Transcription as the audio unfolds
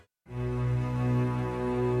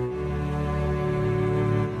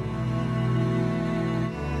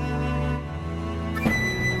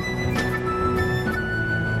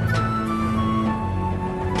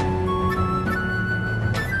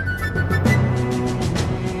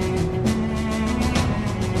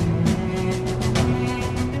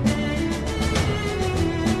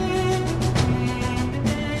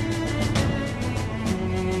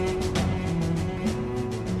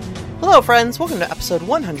Hello, friends! Welcome to episode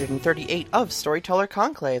 138 of Storyteller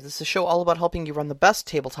Conclave. This is a show all about helping you run the best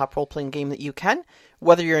tabletop role-playing game that you can,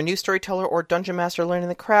 whether you're a new storyteller or dungeon master learning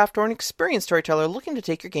the craft, or an experienced storyteller looking to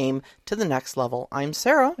take your game to the next level. I'm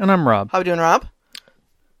Sarah. And I'm Rob. How we doing, Rob?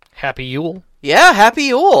 Happy Yule. Yeah, happy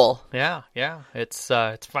Yule! Yeah. It's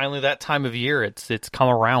finally that time of year. It's come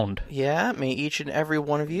around. Yeah, may each and every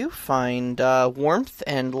one of you find warmth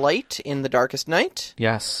and light in the darkest night.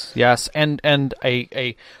 Yes, and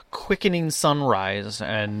a quickening sunrise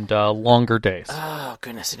and longer days. Oh,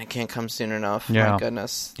 goodness, and it can't come soon enough. Yeah. My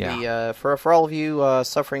goodness. Yeah. For all of you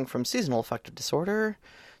suffering from seasonal affective disorder,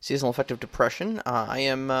 seasonal affective depression, I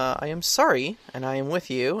am sorry, and I am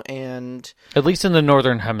with you, and... At least in the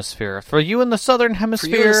northern hemisphere. For you in the southern hemisphere...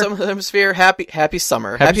 For you in the southern hemsphere, happy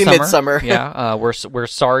summer. Happy summer. midsummer. Yeah, we're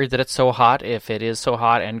sorry that it's so hot, if it is so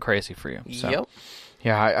hot and crazy for you. So. Yep.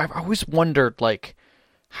 Yeah, I've always wondered,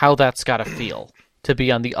 how that's got to feel, to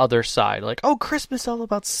be on the other side. Christmas all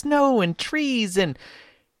about snow and trees and...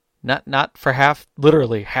 Not for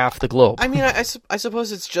literally half the globe. I mean, I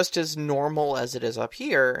suppose it's just as normal as it is up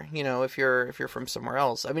here, if you're from somewhere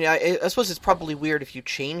else. I mean, I suppose it's probably weird if you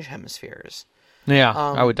change hemispheres. Yeah,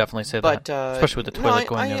 I would definitely say that. Especially with the toilet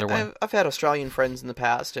going the other way. I've had Australian friends in the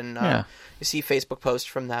past, and you see Facebook posts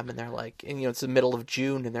from them, and they're like, and it's the middle of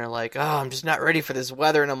June, and they're like, oh, I'm just not ready for this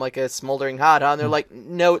weather, and I'm like, it's smoldering hot, huh? And they're like,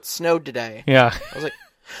 no, it snowed today. Yeah. I was like,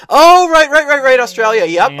 oh, right, Australia.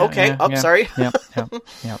 Yep, okay. Sorry.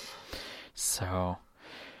 Yep. So,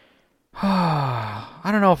 I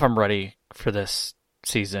don't know if I'm ready for this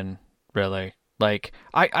season, really.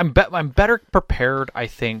 I'm better prepared, I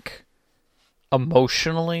think,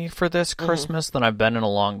 emotionally for this Christmas than I've been in a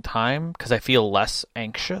long time, because I feel less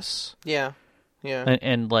anxious. Yeah.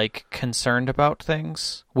 And concerned about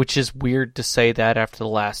things, which is weird to say that after the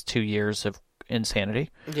last 2 years of insanity.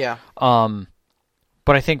 Yeah.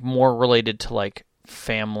 But I think more related to,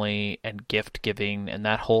 family and gift giving and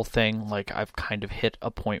that whole thing, I've kind of hit a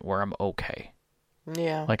point where I'm okay.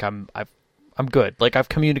 Yeah. I'm good. I've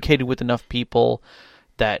communicated with enough people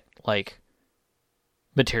that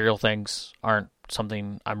material things aren't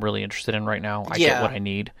something I'm really interested in right now. I get what I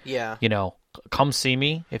need. Yeah. Come see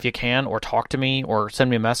me if you can, or talk to me, or send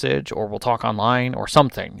me a message, or we'll talk online, or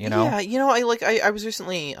something. Yeah. I was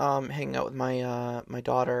recently hanging out with my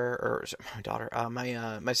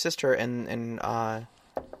sister and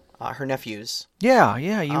her nephews. Yeah.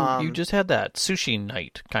 You just had that sushi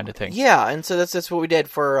night kind of thing. Yeah, and so that's what we did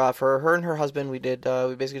for her and her husband. We did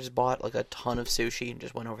we basically just bought a ton of sushi and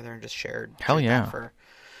just went over there and just shared. Hell yeah. For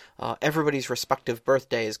everybody's respective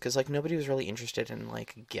birthdays, because nobody was really interested in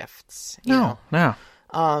gifts. No.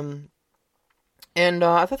 And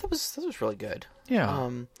I thought that was really good. Yeah.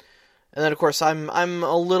 And then of course I'm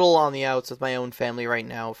a little on the outs with my own family right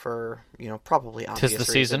now for probably obvious reasons. 'Tis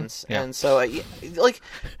the season. Yeah. And so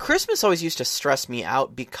Christmas always used to stress me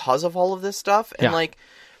out because of all of this stuff. And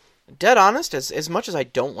dead honest, as much as I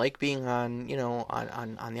don't like being on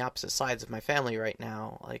on the opposite sides of my family right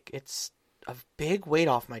now, it's a big weight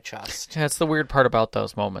off my chest. Yeah, it's the weird part about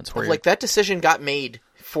those moments where that decision got made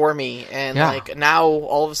for me, and now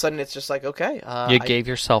all of a sudden it's just okay. You gave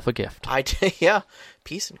yourself a gift.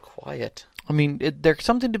 Peace and quiet. I mean, there's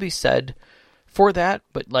something to be said for that,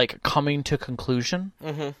 but coming to conclusion.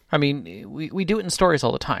 Mm-hmm. I mean, we do it in stories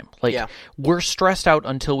all the time. We're stressed out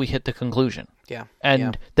until we hit the conclusion. Yeah.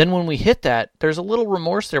 And then when we hit that, there's a little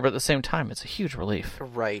remorse there, but at the same time, it's a huge relief.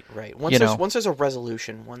 Right. Once there's a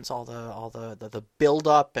resolution, once all the build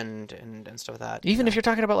up and stuff like that. Even if you're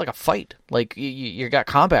talking about a fight, you got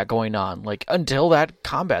combat going on, until that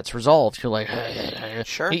combat's resolved, you're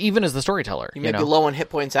sure. Even as the storyteller, you may be low on hit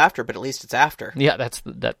points after, but at least it's after. Yeah,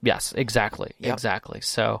 that. Yes, exactly, exactly.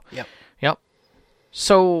 So, yep.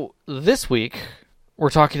 So this week we're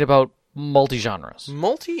talking about multigenre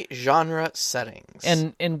settings,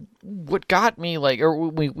 and what got me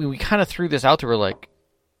we kind of threw this out there. We're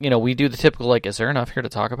we do the typical is there enough here to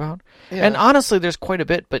talk about? Yeah. And honestly, there's quite a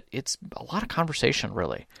bit, but it's a lot of conversation,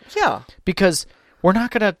 really. Yeah, because we're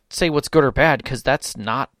not going to say what's good or bad, because that's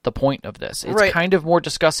not the point of this. It's kind of more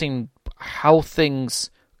discussing how things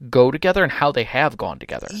go together and how they have gone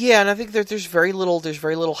together. Yeah, and I think there's very little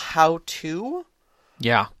how to.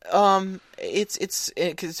 Yeah.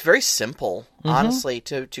 It's very simple, honestly,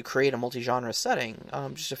 to create a multi-genre setting.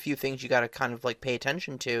 Just a few things you got to kind of pay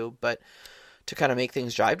attention to, but to kind of make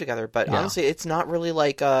things jive together. But honestly, it's not really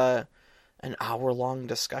an hour-long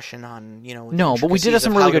discussion on No, but we did have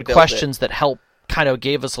some really good questions that helped kind of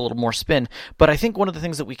gave us a little more spin. But I think one of the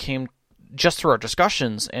things that we came just through our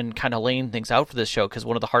discussions and kind of laying things out for this show, because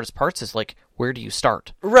one of the hardest parts is like, where do you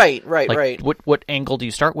start? Right. What angle do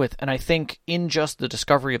you start with? And I think in just the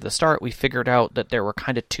discovery of the start, we figured out that there were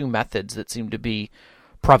kind of two methods that seemed to be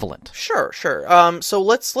prevalent. Sure. So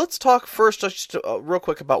let's talk first just real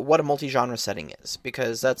quick about what a multi-genre setting is,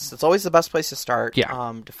 because that's always the best place to start.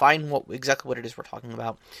 Yeah. Define exactly what it is we're talking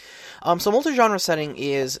about. So multi-genre setting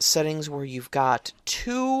is settings where you've got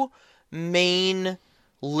two main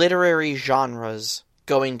literary genres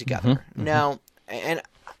going together. Now, and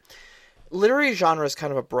literary genre is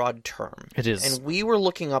kind of a broad term. It is. And we were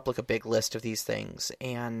looking up like a big list of these things,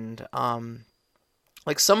 and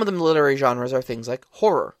like some of the literary genres are things like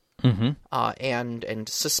horror, and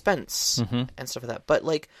suspense, and stuff like that. But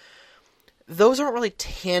like, those aren't really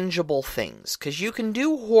tangible things, because you can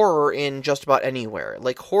do horror in just about anywhere.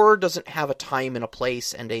 Like, horror doesn't have a time and a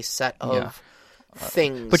place and a set of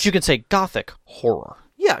things. But you can say gothic horror.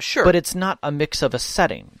 Yeah, sure. But it's not a mix of a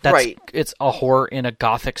setting. Right. It's a horror in a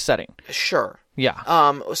gothic setting. Sure. Yeah.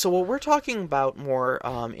 So what we're talking about more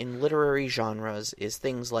in literary genres is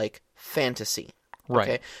things like fantasy. Right.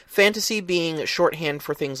 Okay? Fantasy being shorthand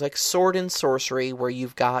for things like sword and sorcery, where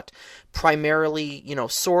you've got primarily,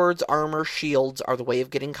 swords, armor, shields are the way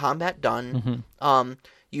of getting combat done.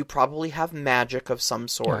 You probably have magic of some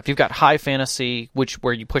sort. Yeah, if you've got high fantasy,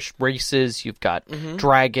 where you push races, you've got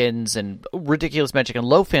dragons and ridiculous magic, and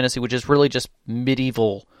low fantasy, which is really just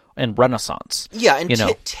medieval and Renaissance. Yeah,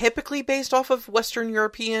 and typically based off of Western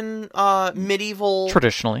European medieval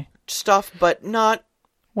traditionally stuff, but not.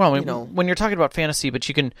 Well, when you're talking about fantasy, but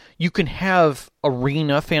you can have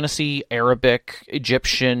arena fantasy, Arabic,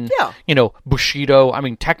 Egyptian, Bushido. I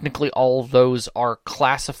mean, technically all of those are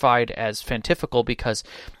classified as fantifical because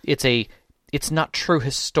it's not true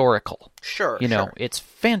historical. Sure. It's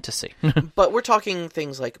fantasy. But we're talking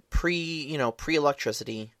things like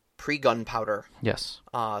pre-electricity, pre-gunpowder. Yes.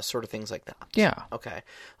 Sort of things like that. Yeah. Okay.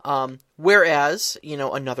 Whereas,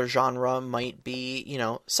 another genre might be,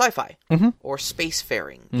 sci-fi or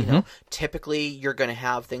spacefaring. Typically you're going to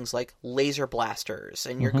have things like laser blasters,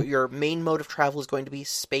 and your main mode of travel is going to be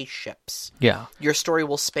spaceships. Yeah. Your story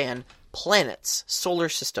will span planets, solar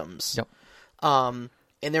systems. Yep. And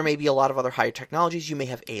there may be a lot of other higher technologies. You may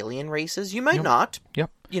have alien races. You might not.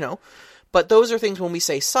 Yep. But those are things, when we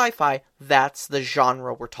say sci-fi, that's the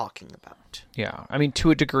genre we're talking about. Yeah. I mean,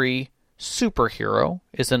 to a degree, superhero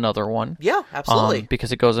is another one. Yeah, absolutely.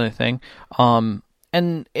 Because it goes in a thing. And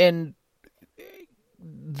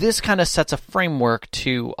this kind of sets a framework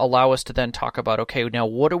to allow us to then talk about, okay, now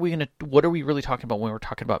what are we really talking about when we're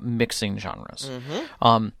talking about mixing genres?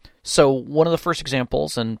 So one of the first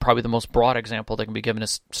examples, and probably the most broad example that can be given,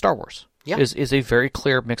 is Star Wars. Yeah. Is a very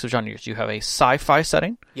clear mix of genres. You have a sci-fi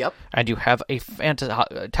setting. Yep. And you have a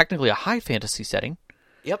technically a high fantasy setting.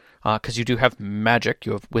 Yep. Because you do have magic,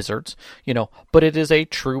 you have wizards, but it is a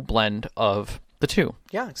true blend of the two.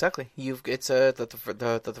 Yeah, exactly. It's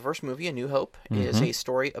the first movie, A New Hope, is a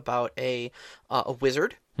story about a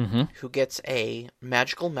wizard who gets a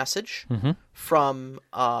magical message from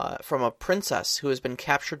a princess who has been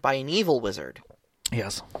captured by an evil wizard.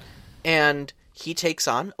 Yes. And he takes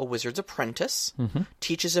on a wizard's apprentice,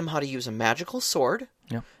 teaches him how to use a magical sword,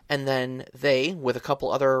 and then they, with a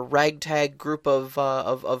couple other ragtag group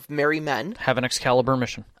of merry men, have an Excalibur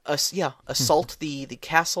mission. Assault the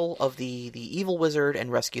castle of the evil wizard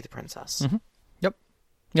and rescue the princess. Yep.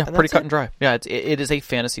 Yeah, pretty cut and dry. Yeah, it is a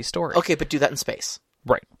fantasy story. Okay, but do that in space.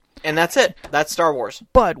 Right. And that's it. That's Star Wars.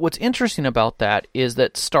 But what's interesting about that is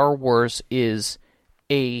that Star Wars is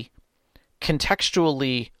a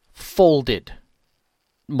contextually folded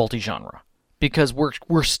multi-genre, because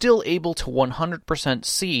we're still able to 100%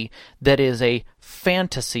 see that is a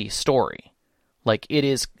fantasy story. Like, it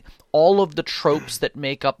is all of the tropes that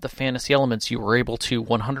make up the fantasy elements you were able to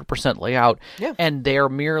 100% lay out, and they're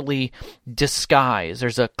merely disguise.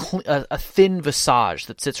 There's a thin visage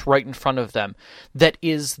that sits right in front of them that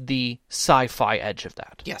is the sci-fi edge of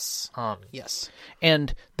that. Yes. Yes.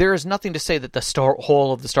 And there is nothing to say that the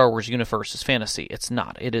whole of the Star Wars universe is fantasy. It's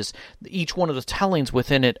not. It is, each one of the tellings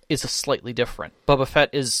within it is a slightly different. Boba Fett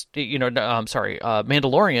is,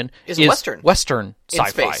 Mandalorian is Western sci-fi.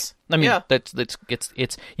 In space. I mean,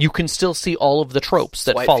 it's you can still see all of the tropes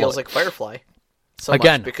that follow. It feels like Firefly.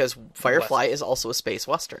 Again, because Firefly is also a space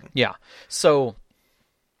western. Yeah. So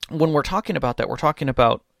when we're talking about that, we're talking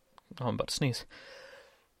about. Oh, I'm about to sneeze.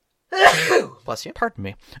 Bless you. Pardon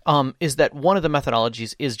me. Is that one of the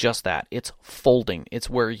methodologies is just that. It's folding. It's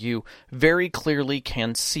where you very clearly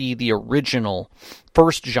can see the original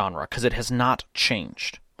first genre, because it has not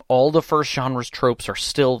changed. All the first genre's tropes are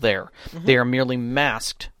still there. They are merely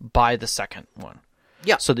masked by the second one.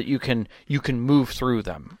 Yeah. So that you can move through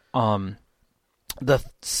them. The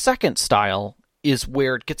second style is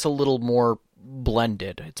where it gets a little more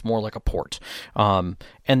blended. It's more like a port. And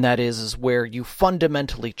that is where you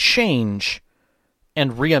fundamentally change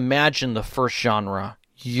and reimagine the first genre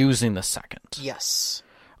using the second. Yes.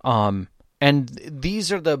 And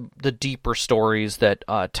these are the deeper stories that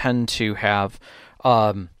tend to have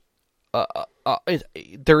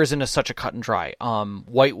there isn't such a cut and dry.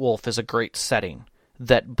 White Wolf is a great setting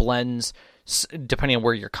that blends, depending on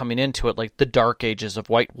where you're coming into it, like the Dark Ages of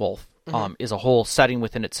White Wolf is a whole setting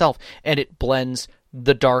within itself, and it blends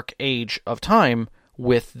the Dark Age of time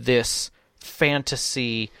with this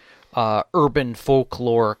fantasy, urban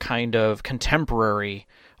folklore kind of contemporary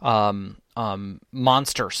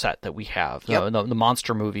monster set that we have, the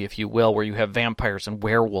monster movie, if you will, where you have vampires and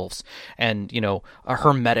werewolves and,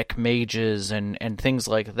 hermetic mages and things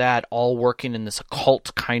like that, all working in this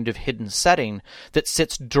occult kind of hidden setting that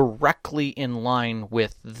sits directly in line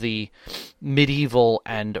with the medieval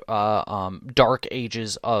and dark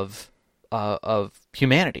ages of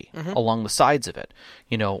humanity along the sides of it,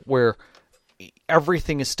 where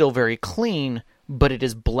everything is still very clean, but it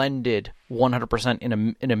is blended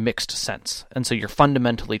 100% in a mixed sense, and so you're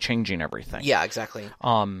fundamentally changing everything. Yeah, exactly.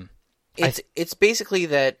 It's basically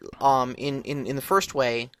that in the first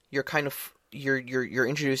way you're kind of you're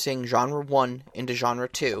introducing genre 1 into genre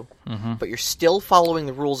 2, but you're still following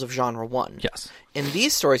the rules of genre 1. Yes. In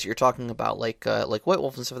these stories that you're talking about, like White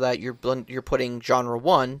Wolf and stuff like that, you're putting genre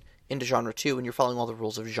 1 into genre 2, and you're following all the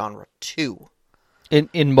rules of genre 2.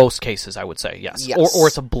 In most cases, I would say yes. Or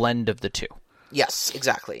it's a blend of the two. Yes,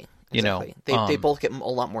 exactly. They both get a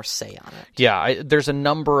lot more say on it. Yeah, there's a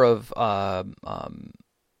number of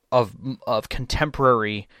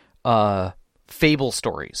contemporary fable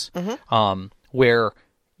stories where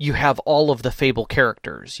you have all of the fable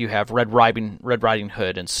characters. You have Red Riding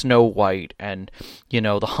Hood and Snow White and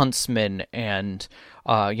the Huntsman and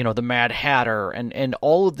the Mad Hatter and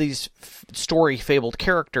all of these story fabled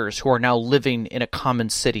characters who are now living in a common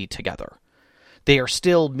city together. They are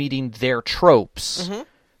still meeting their tropes,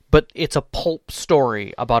 but it's a pulp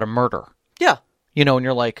story about a murder. Yeah. And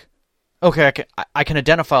you're like, okay, I can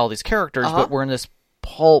identify all these characters, but we're in this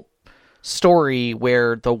pulp story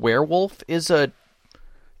where the werewolf is the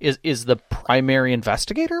primary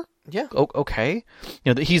investigator? Yeah. Okay.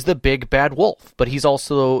 He's the big bad wolf, but he's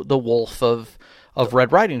also the wolf of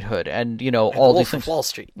Red Riding Hood and all these things. Wolf of Wall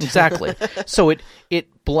Street. Exactly. So it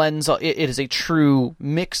blends. It is a true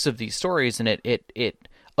mix of these stories, and it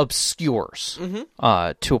obscures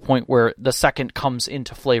to a point where the second comes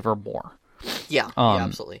into flavor more. Yeah.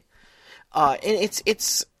 Absolutely. And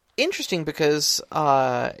it's interesting because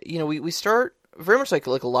we start very much like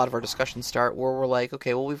a lot of our discussions start where we're like,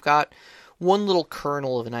 okay, well, we've got one little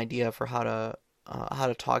kernel of an idea for how to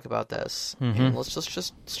talk about this, and let's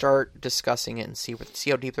just start discussing it and see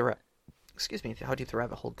how deep the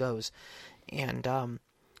rabbit hole goes. And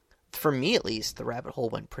for me, at least, the rabbit hole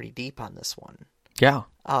went pretty deep on this one. Yeah.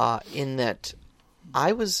 In that, I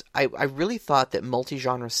really thought that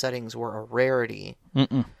multi-genre settings were a rarity,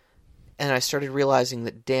 and I started realizing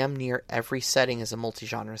that damn near every setting is a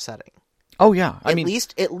multi-genre setting. Oh yeah, at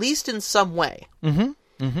least in some way.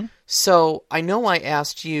 So I know I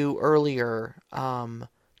asked you earlier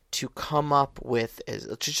to come up with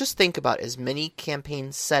to just think about as many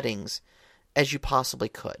campaign settings as you possibly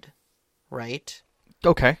could, right?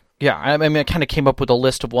 Okay. Yeah, I mean, I kind of came up with a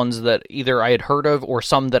list of ones that either I had heard of or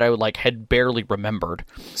some that I had barely remembered.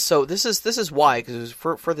 So this is why, because it was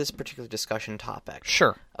for this particular discussion topic.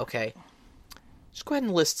 Sure. Okay. Just go ahead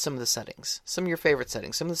and list some of the settings. Some of your favorite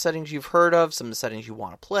settings. Some of the settings you've heard of. Some of the settings you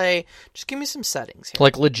want to play. Just give me some settings here.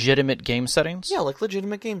 Like legitimate game settings? Yeah, like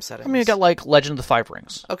legitimate game settings. I mean, I got Legend of the Five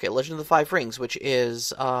Rings. Okay, Legend of the Five Rings, which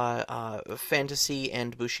is fantasy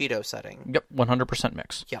and Bushido setting. Yep, 100%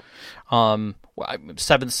 mix. Yep.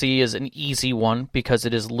 7th Sea is an easy one because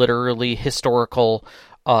it is literally historical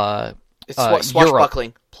it's swashbuckling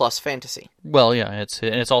Europe. Plus fantasy. Well, yeah,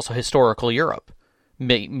 it's also historical Europe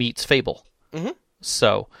meets fable.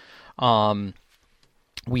 So,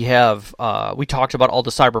 we talked about all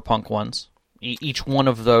the cyberpunk ones. Each one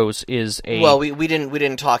of those is a... Well, we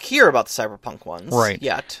didn't talk here about the cyberpunk ones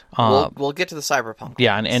yet. We'll get to the cyberpunk ones.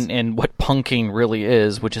 Yeah, and what punking really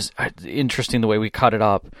is, which is interesting the way we cut it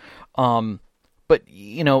up. But,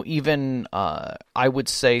 even, I would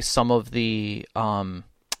say some of the,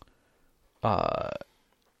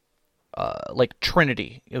 like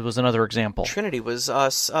Trinity, it was another example. Trinity was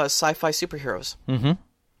sci-fi superheroes.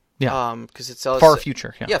 Yeah, because it's far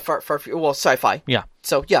future. Yeah, well, sci-fi. Yeah.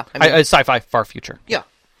 So yeah, sci-fi far future. Yeah.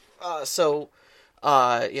 So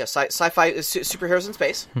sci-fi superheroes in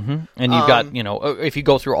space. Mm-hmm. And you've got, if you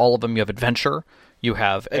go through all of them, you have adventure. You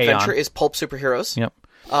have adventure Aeon. is pulp superheroes. Yep.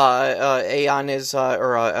 Aeon is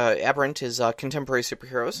Aberrant is contemporary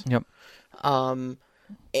superheroes. Yep.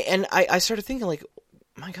 And I started thinking, like,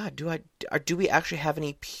 my God, do we actually have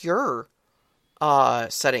any pure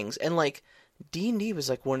settings? And like D&D was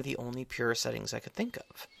like one of the only pure settings I could think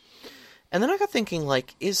of. And then I got thinking,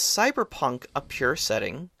 like, is cyberpunk a pure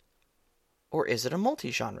setting, or is it a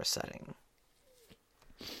multi-genre setting?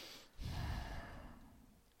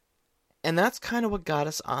 And that's kind of what got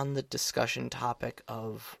us on the discussion topic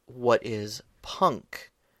of what is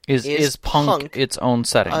punk. Is punk its own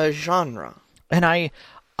setting? A genre. And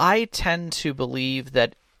I tend to believe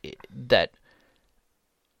that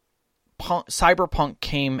cyberpunk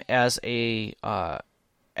came as a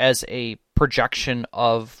projection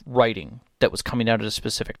of writing that was coming out at a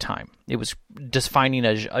specific time. It was defining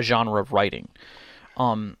a genre of writing.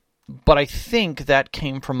 But I think that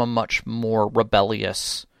came from a much more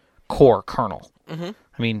rebellious core kernel. Mm-hmm.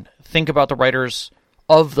 I mean, think about the writers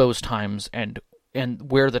of those times and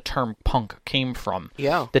where the term punk came from.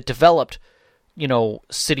 Yeah. That developed,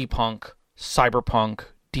 city punk, cyberpunk,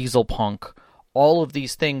 diesel punk. All of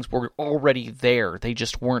these things were already there. They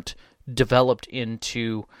just weren't developed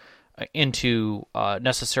into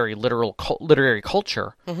necessary literary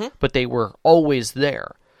culture, mm-hmm. but they were always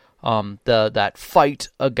there. That fight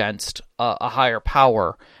against a higher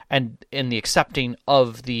power and in the accepting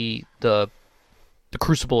of the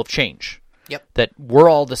crucible of change. Yep. That we're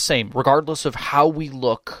all the same, regardless of how we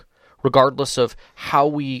look, regardless of how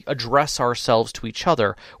we address ourselves to each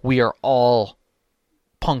other. We are all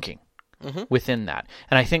punking mm-hmm. within that,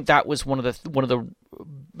 and I think that was one of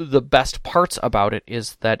the best parts about it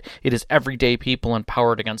is that it is everyday people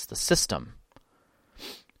empowered against the system,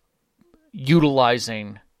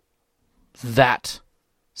 utilizing that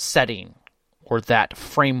setting or that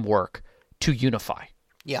framework to unify.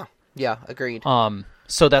 Yeah, agreed.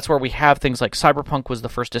 So that's where we have things like cyberpunk was the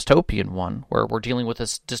first dystopian one, where we're dealing with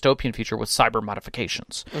this dystopian future with cyber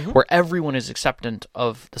modifications, mm-hmm. where everyone is acceptant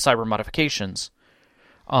of the cyber modifications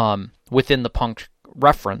within the punk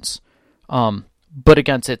reference, but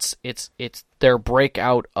against it's their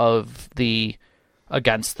breakout of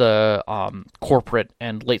against the corporate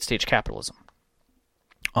and late stage capitalism.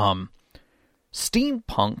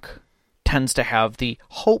 Steampunk tends to have the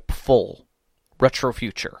hopeful retro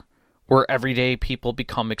future, where everyday people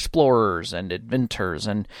become explorers and inventors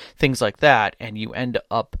and things like that, and you end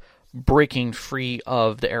up breaking free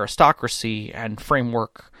of the aristocracy and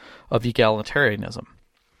framework of egalitarianism.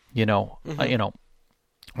 Mm-hmm.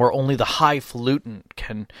 Where only the highfalutin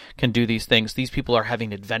can do these things. These people are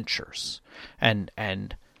having adventures and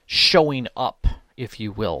showing up, if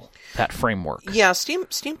you will, that framework. Yeah,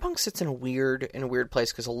 steampunk sits in a weird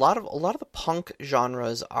place because a lot of the punk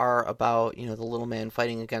genres are about the little man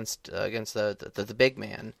fighting against the big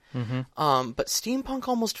man. Mm-hmm. But steampunk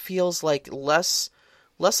almost feels like less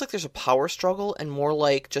like there's a power struggle and more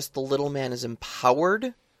like just the little man is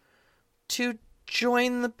empowered to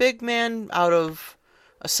join the big man out of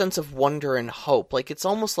a sense of wonder and hope. Like, it's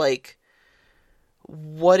almost like,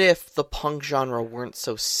 what if the punk genre weren't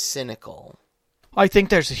so cynical? I think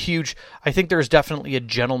there's definitely a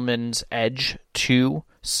gentleman's edge to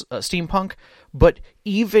steampunk, but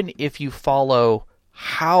even if you follow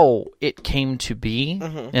how it came to be,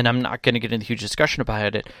 mm-hmm. and I'm not going to get into a huge discussion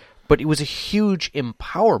about it, but it was a huge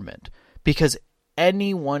empowerment because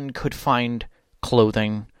anyone could find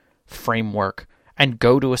clothing, framework, and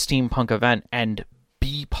go to a steampunk event and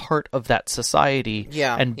be part of that society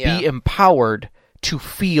be empowered to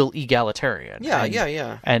feel egalitarian.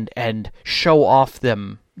 And show off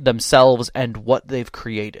themselves and what they've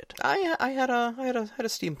created. I had a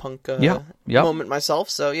steampunk moment myself,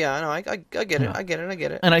 so I get it. I get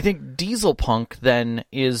it. And I think diesel punk then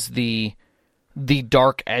is the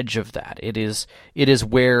dark edge of that. It is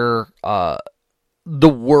where the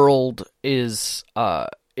world is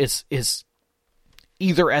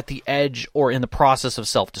either at the edge or in the process of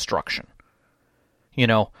self-destruction.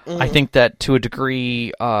 Mm-hmm. I think that to a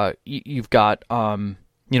degree, you've got,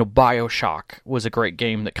 BioShock was a great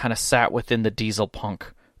game that kind of sat within the diesel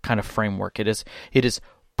punk kind of framework. It is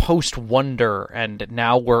post-wonder, and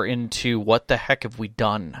now we're into what the heck have we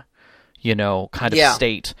done, kind of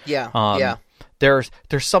state. Yeah. There's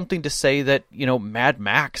something to say that, Mad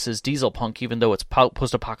Max is diesel punk, even though it's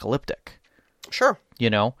post-apocalyptic. Sure.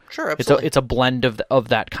 Sure, absolutely. It's a blend of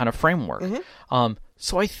that kind of framework. Mm-hmm.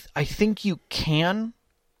 So I think you can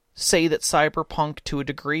say that cyberpunk to a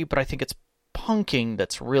degree, but I think it's punking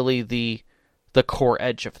that's really the core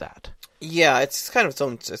edge of that. Yeah, it's kind of its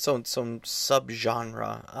own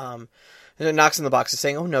subgenre. And it knocks in the box is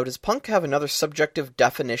saying, "Oh no, does punk have another subjective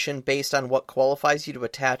definition based on what qualifies you to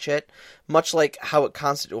attach it? Much like how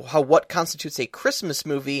what constitutes a Christmas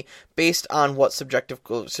movie based on what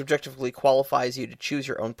subjectively qualifies you to choose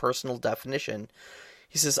your own personal definition."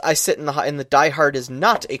 He says, "I sit in the Die Hard is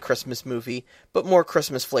not a Christmas movie, but more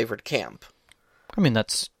Christmas flavored camp." I mean,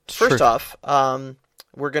 that's First true. off,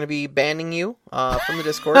 we're going to be banning you from the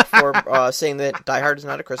Discord for saying that Die Hard is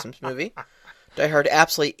not a Christmas movie. Die Hard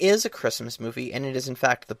absolutely is a Christmas movie, and it is, in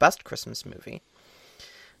fact, the best Christmas movie.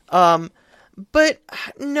 But,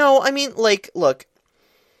 no, I mean, like, look,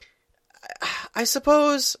 I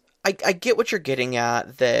suppose I get what you're getting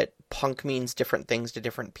at, that punk means different things to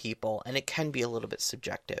different people, and it can be a little bit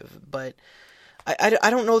subjective, but I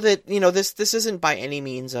don't know that, this isn't by any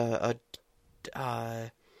means the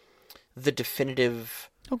definitive...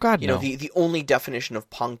 Oh God, no. The only definition of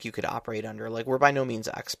punk you could operate under. Like, we're by no means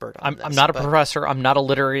expert on this. I'm not a professor. I'm not a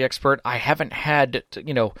literary expert. I haven't had,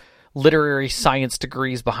 literary science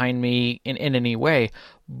degrees behind me in any way.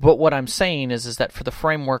 But what I'm saying is that for the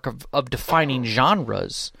framework of defining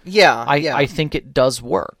genres, I think it does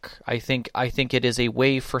work. I think it is a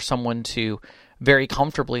way for someone to very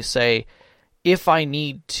comfortably say, if I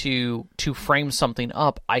need to frame something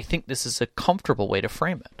up, I think this is a comfortable way to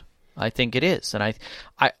frame it. I think it is, and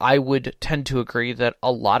I would tend to agree that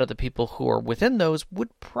a lot of the people who are within those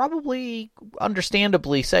would probably,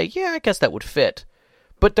 understandably, say, "Yeah, I guess that would fit,"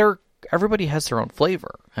 but everybody has their own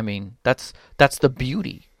flavor. I mean, that's the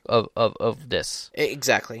beauty of this.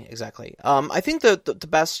 Exactly. I think the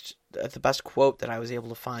best quote that I was able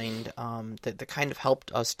to find that kind of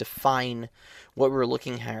helped us define what we were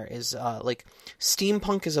looking at is like,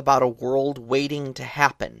 steampunk is about a world waiting to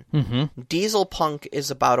happen. Mm-hmm. Diesel punk is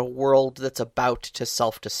about a world that's about to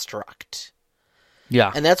self-destruct.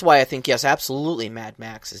 Yeah. And that's why I think, yes, absolutely, Mad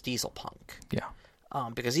Max is diesel punk. Yeah.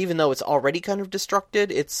 Because even though it's already kind of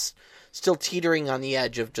destructed, it's still teetering on the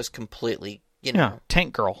edge of just completely, Yeah,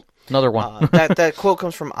 Tank Girl. Another one. that quote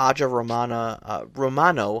comes from Aja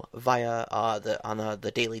Romano via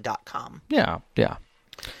the daily.com. Yeah.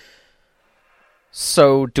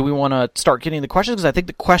 So, do we want to start getting the questions? Because I think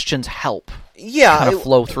the questions help. Yeah, kind of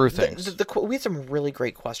flow through things. We had some really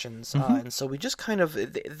great questions, and so we just kind of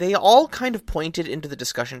they all kind of pointed into the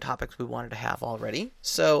discussion topics we wanted to have already.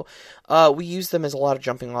 So we used them as a lot of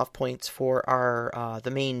jumping off points for our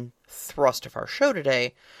the main thrust of our show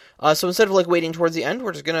today. So instead of waiting towards the end,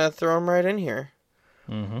 we're just gonna throw them right in here.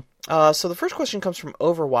 Mm-hmm. So the first question comes from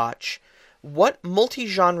Overwatch. What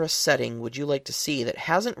multi-genre setting would you like to see that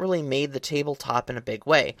hasn't really made the tabletop in a big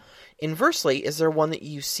way? Inversely, is there one that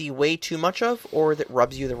you see way too much of, or that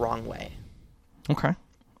rubs you the wrong way? Okay.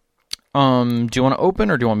 Do you want to open,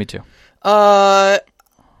 or do you want me to? I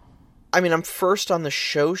mean, I'm first on the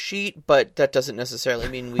show sheet, but that doesn't necessarily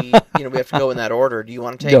mean we have to go in that order. Do you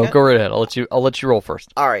want to take it? No, go right ahead. I'll let you roll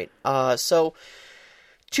first. All right. So,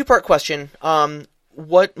 two-part question.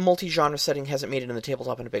 What multi-genre setting hasn't made it in the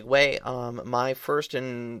tabletop in a big way? My first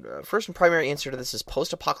and primary answer to this is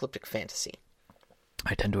post-apocalyptic fantasy.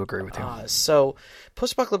 I tend to agree with you. So,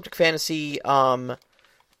 post-apocalyptic fantasy,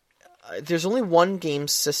 there's only one game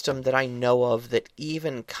system that I know of that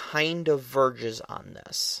even kind of verges on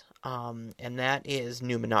this, and that is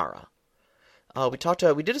Numenera.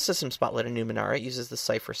 We did a system spotlight on Numenera. It uses the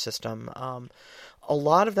Cypher system. A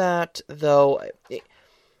lot of that, though...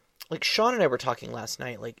 Like, Sean and I were talking last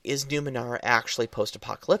night, is Numenera actually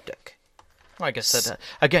post-apocalyptic? Well, I guess that,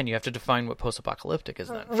 again, you have to define what post-apocalyptic is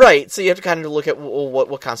then. Right, so you have to kind of look at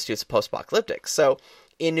what constitutes a post-apocalyptic. So,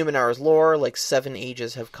 in Numenera's lore, 7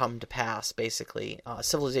 ages have come to pass, basically.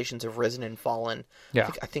 Civilizations have risen and fallen. Yeah.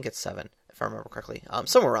 I think it's 7, if I remember correctly.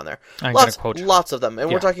 Somewhere around there. Lots of them. And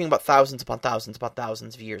we're talking about thousands upon thousands upon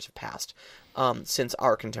thousands of years have passed since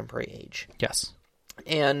our contemporary age. Yes.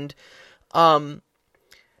 And...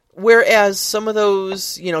 whereas some of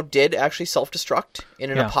those, did actually self-destruct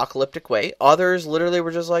in an apocalyptic way. Others literally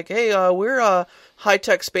were just like, hey, we're a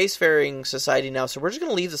high-tech spacefaring society now, so we're just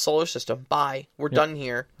going to leave the solar system. Bye. We're done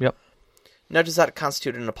here. Yep. Now, does that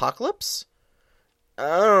constitute an apocalypse?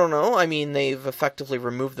 I don't know. I mean, they've effectively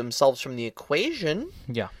removed themselves from the equation.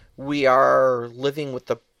 Yeah. We are living with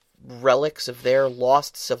the relics of their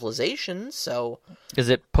lost civilizations, so... Is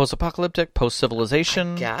it post-apocalyptic,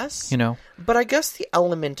 post-civilization? I guess. But I guess the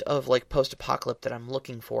element of, post-apocalyptic that I'm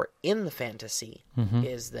looking for in the fantasy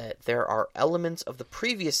is that there are elements of the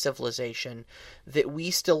previous civilization that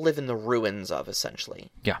we still live in the ruins of,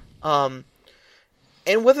 essentially. Yeah. And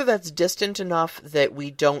And whether that's distant enough that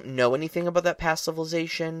we don't know anything about that past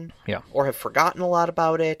civilization, or have forgotten a lot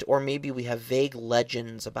about it, or maybe we have vague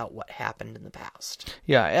legends about what happened in the past.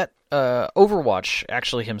 Yeah, at Overwatch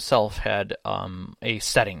actually himself had a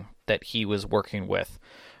setting that he was working with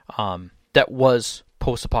that was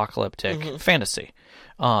post-apocalyptic fantasy.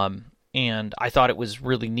 And I thought it was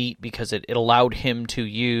really neat because it allowed him to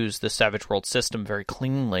use the Savage World system very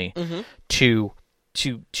cleanly to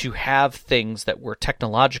have things that were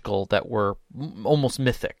technological that were almost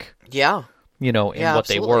mythic. Yeah. In what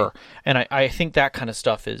absolutely. they were. And I think that kind of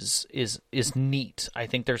stuff is neat. I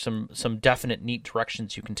think there's some definite neat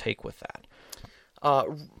directions you can take with that.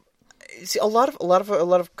 See, a lot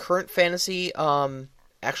of current fantasy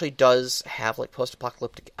actually does have like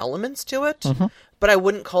post-apocalyptic elements to it, but I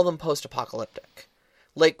wouldn't call them post-apocalyptic.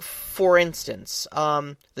 Like, for instance,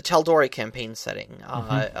 the Tal'Dorei campaign setting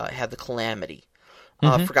had the Calamity.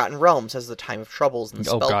 Forgotten Realms has the Time of Troubles and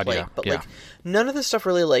Spellplague, but like none of this stuff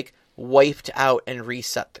really like wiped out and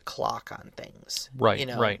reset the clock on things. Right,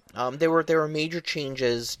 right. There were major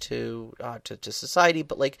changes to society,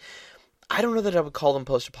 but like I don't know that I would call them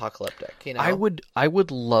post-apocalyptic. I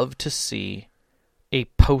would love to see a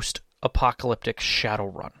post-apocalyptic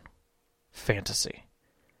Shadowrun fantasy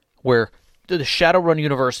where the Shadowrun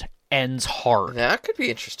universe ends hard. That could be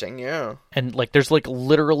interesting, yeah. And like there's like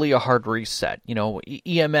literally a hard reset.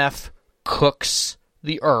 EMF cooks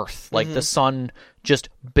the earth. Like the sun just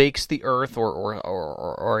bakes the earth,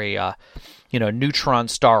 or a neutron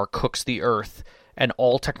star cooks the earth, and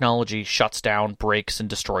all technology shuts down, breaks, and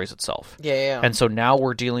destroys itself. Yeah. And so now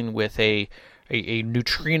we're dealing with a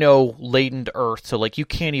neutrino laden earth. So like you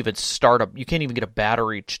can't even get a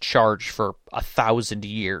battery to charge for 1,000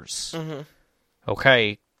 years.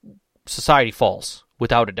 Okay. Society falls,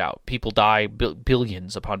 without a doubt. People die,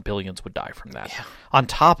 billions upon billions would die from that. Yeah. On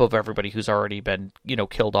top of everybody who's already been,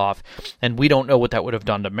 killed off. And we don't know what that would have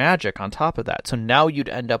done to magic on top of that. So now you'd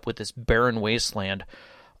end up with this barren wasteland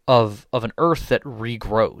of an earth that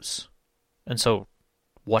regrows. And so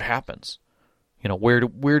what happens? Where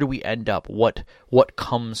do we end up? What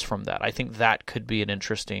comes from that? I think that could be an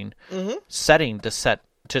interesting setting to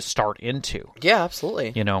start into. Yeah,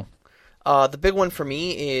 absolutely. The big one for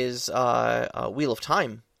me is Wheel of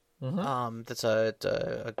Time. That's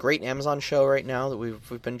a great Amazon show right now that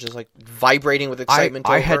we've been just like vibrating with excitement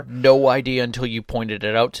over. I had no idea until you pointed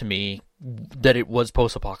it out to me that it was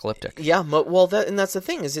post-apocalyptic. Yeah, well, that's the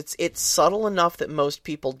thing is it's subtle enough that most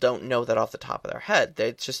people don't know that off the top of their head.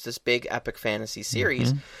 It's just this big epic fantasy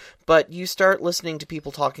series. But you start listening to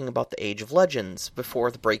people talking about the Age of Legends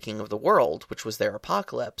before the breaking of the world, which was their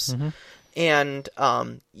apocalypse. And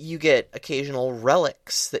you get occasional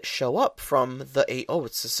relics that show up from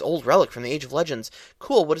it's this old relic from the Age of Legends.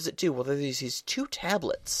 Cool, what does it do? Well, there's these 2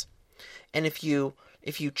 tablets. And if you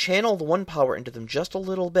channel the one power into them just a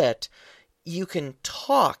little bit, you can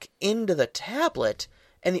talk into the tablet,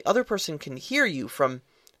 and the other person can hear you from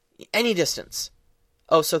any distance.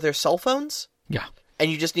 Oh, so they're cell phones? Yeah. And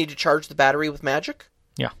you just need to charge the battery with magic?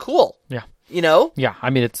 Yeah. Cool. Yeah. Yeah, I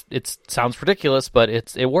mean, it sounds ridiculous, but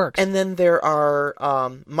it works. And then there are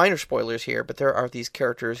minor spoilers here, but there are these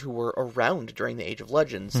characters who were around during the Age of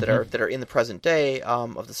Legends that are in the present day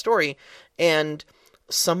of the story, and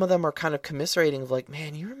some of them are kind of commiserating of like,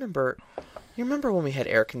 man, you remember when we had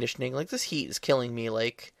air conditioning? Like, this heat is killing me.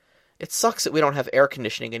 Like, it sucks that we don't have air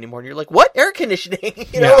conditioning anymore. And you're like, what air conditioning?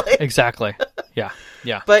 Exactly. Yeah.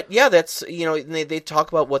 But yeah, that's, they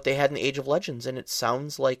talk about what they had in the Age of Legends, and it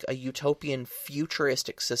sounds like a utopian,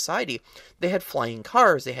 futuristic society. They had flying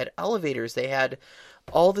cars, they had elevators, they had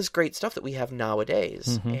all this great stuff that we have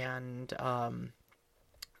nowadays. And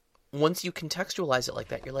once you contextualize it like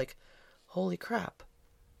that, you're like, holy crap.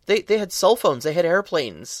 They had cell phones, they had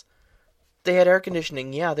airplanes, they had air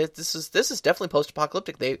conditioning. Yeah, this is definitely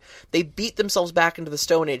post-apocalyptic. They beat themselves back into the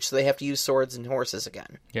Stone Age, so they have to use swords and horses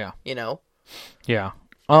again. Yeah. Yeah.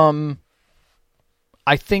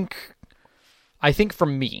 I think for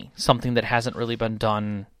me, something that hasn't really been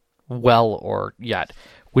done well or yet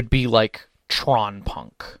would be like Tron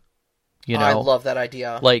Punk. I love that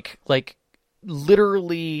idea. Like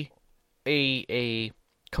literally a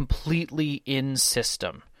completely in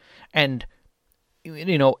system, and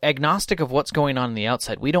agnostic of what's going on the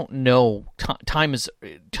outside. We don't know. Time is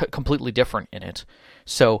completely different in it.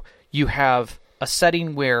 So you have a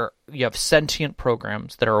setting where you have sentient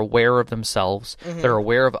programs that are aware of themselves, that are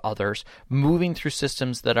aware of others, moving through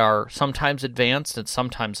systems that are sometimes advanced and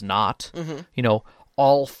sometimes not,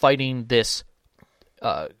 all fighting this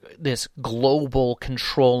global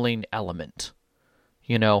controlling element,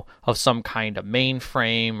 of some kind of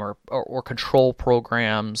mainframe or control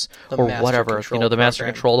programs or master whatever, control the master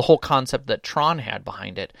program. control, the whole concept that Tron had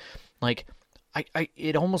behind it. Like,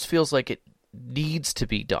 it almost feels like it needs to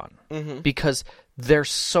be done because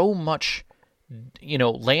there's so much,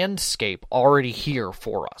 landscape already here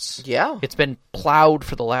for us. Yeah. It's been plowed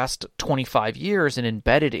for the last 25 years and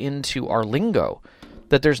embedded into our lingo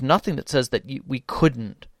that there's nothing that says that we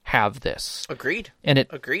couldn't have this. Agreed. And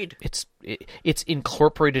Agreed. It's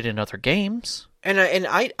incorporated in other games. And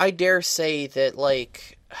I dare say that,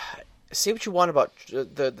 like, say what you want about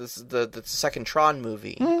the second Tron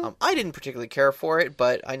movie. I didn't particularly care for it,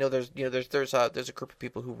 but I know there's a group of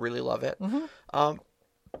people who really love it.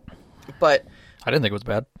 But I didn't think it was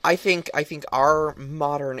bad. I think our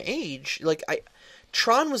modern age, like,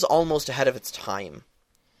 Tron was almost ahead of its time.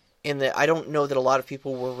 In that, I don't know that a lot of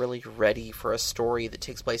people were really ready for a story that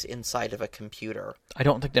takes place inside of a computer. I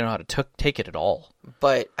don't think they know how to take it at all.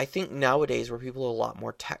 But I think nowadays, where people are a lot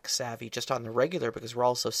more tech savvy, just on the regular, because we're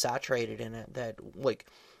all so saturated in it, that, like,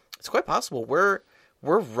 it's quite possible we're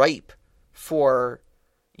ripe for,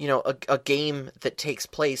 a game that takes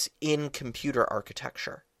place in computer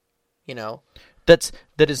architecture. That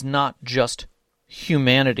is not just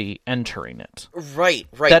humanity entering it. Right.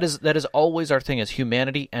 That is always our thing, as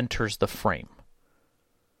humanity enters the frame.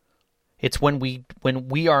 It's when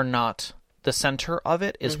we are not the center of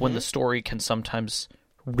it is when the story can sometimes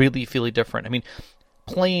really feel different. I mean,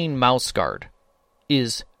 playing mouse guard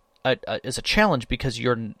is a challenge because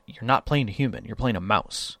you're not playing a human, you're playing a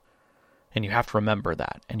mouse. And you have to remember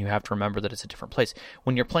that. And you have to remember that it's a different place.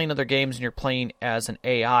 When you're playing other games and you're playing as an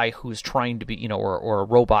AI who's trying to be, or a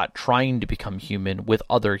robot trying to become human with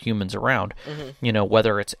other humans around,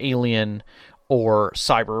 whether it's Alien or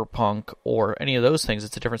Cyberpunk or any of those things,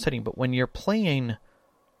 it's a different setting. But when you're playing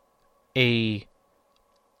a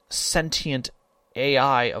sentient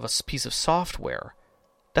AI of a piece of software,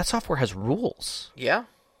 that software has rules. Yeah.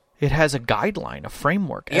 It has a guideline, a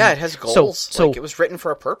framework. Yeah, it has goals. So like, it was written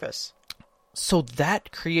for a purpose. So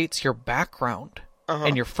that creates your background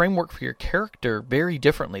and your framework for your character very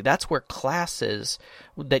differently. That's where classes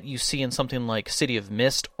that you see in something like City of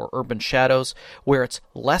Mist or Urban Shadows, where it's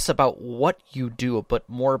less about what you do, but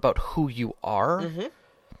more about who you are,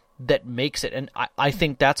 that makes it. And I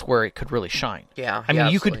think that's where it could really shine. Yeah. I mean,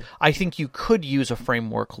 absolutely. I think you could use a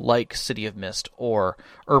framework like City of Mist or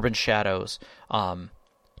Urban Shadows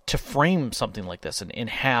to frame something like this and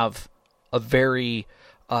have a very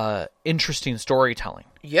interesting storytelling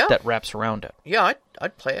that wraps around it. Yeah,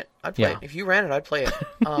 I'd play it. It. If you ran it, I'd play it.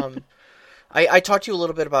 I talked to you a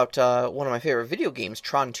little bit about one of my favorite video games,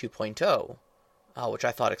 Tron 2.0, which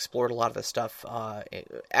I thought explored a lot of this stuff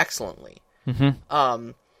excellently.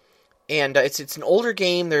 And it's an older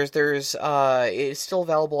game. There's it's still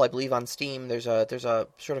available, I believe, on Steam. There's a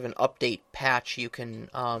sort of an update patch you can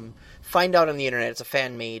find out on the internet. It's a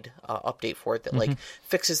fan made update for it that like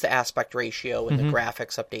fixes the aspect ratio and the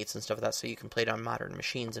graphics updates and stuff like that, so you can play it on modern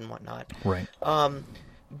machines and whatnot. Right.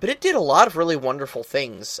 But it did a lot of really wonderful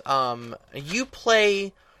things. You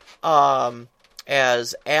play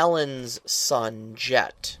as Alan's son,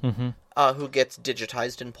 Jet. Who gets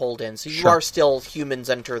digitized and pulled in. So you are still humans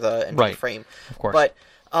enter the frame. Of course. But,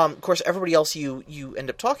 of course, everybody else you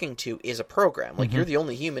end up talking to is a program. Like, you're the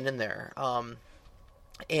only human in there.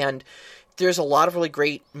 And there's a lot of really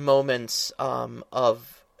great moments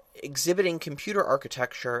of exhibiting computer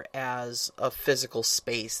architecture as a physical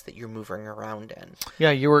space that you're moving around in.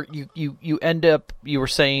 Yeah, you end up, you were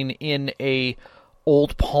saying, in a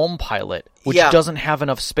old Palm Pilot, which doesn't have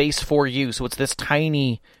enough space for you, so it's this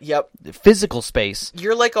tiny physical space.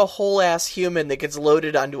 You're like a whole-ass human that gets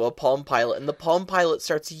loaded onto a Palm Pilot, and the Palm Pilot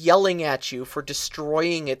starts yelling at you for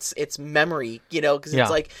destroying its memory, because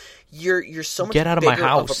it's like, you're so much bigger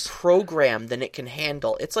of a program than it can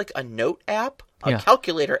handle. It's like a note app, a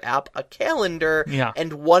calculator app, a calendar,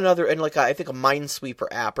 and one other, and like I think a Minesweeper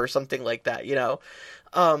app or something like that,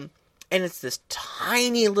 and it's this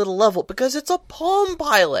tiny little level because it's a Palm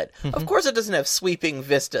Pilot. Of course it doesn't have sweeping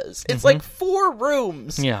vistas. It's like 4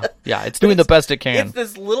 rooms. Yeah, it's doing the best it can. It's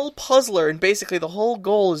this little puzzler, and basically the whole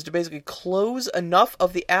goal is to basically close enough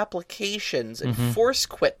of the applications and force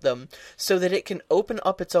quit them so that it can open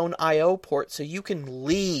up its own I.O. port so you can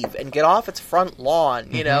leave and get off its front lawn,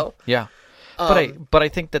 Yeah. But I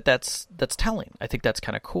think that's telling. I think that's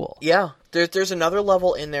kind of cool. Yeah. There's another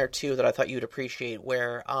level in there, too, that I thought you'd appreciate,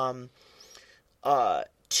 where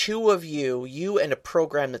 2 of you and a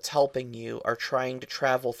program that's helping you are trying to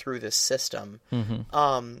travel through this system.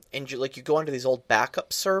 And you go onto these old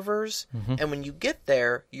backup servers, and when you get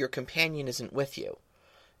there, your companion isn't with you.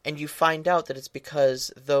 and you find out that it's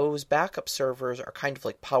because those backup servers are kind of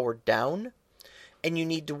like powered down, and you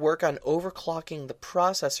need to work on overclocking the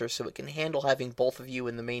processor so it can handle having both of you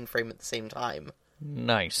in the mainframe at the same time.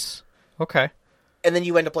 Nice. Okay. And then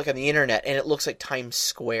you end up like on the internet, and it looks like Times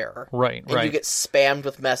Square. Right, and you get spammed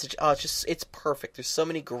with message. Oh, it's perfect. There's so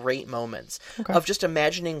many great moments of just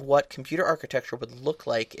imagining what computer architecture would look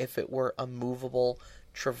like if it were a movable,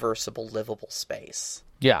 traversable, livable space.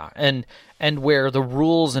 Yeah, and where the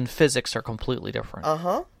rules and physics are completely different.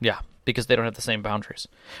 Uh-huh. Yeah, because they don't have the same boundaries.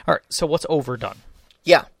 All right, so what's overdone?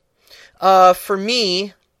 Yeah. For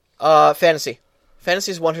me, fantasy.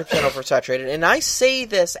 Fantasy is 100% oversaturated, and I say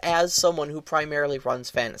this as someone who primarily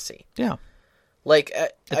runs fantasy. Yeah. Like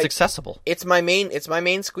it's accessible. It's my main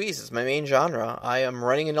squeeze. It's my main genre. I am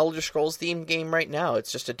running an Elder Scrolls themed game right now.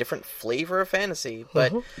 It's just a different flavor of fantasy,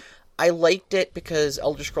 but I liked it because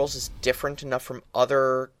Elder Scrolls is different enough from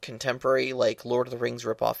other contemporary, like Lord of the Rings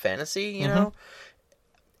ripoff fantasy, you know?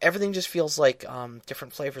 Everything just feels like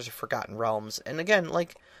different flavors of Forgotten Realms. And again,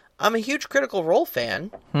 like, I'm a huge Critical Role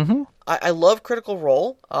fan. I love Critical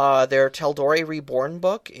Role. Their Tal'Dorei Reborn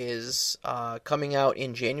book is coming out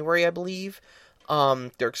in January, I believe.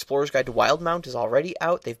 Their Explorer's Guide to Wildmount is already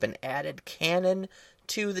out. They've been added canon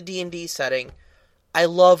to the D&D setting. I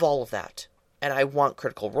love all of that. And I want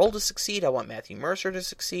Critical Role to succeed. I want Matthew Mercer to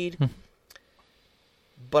succeed.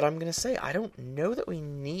 But I'm going to say, I don't know that we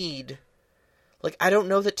need... Like, I don't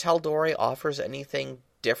know that Tal'Dorei offers anything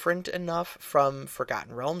different enough from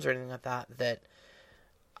Forgotten Realms or anything like that that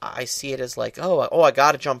I see it as like, oh, I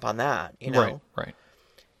got to jump on that, you know? Right.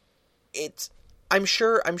 I'm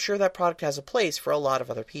sure that product has a place for a lot of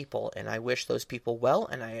other people, and I wish those people well,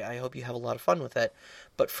 and I hope you have a lot of fun with it.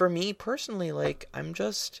 But for me personally, like, I'm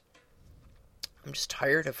just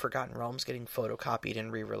tired of Forgotten Realms getting photocopied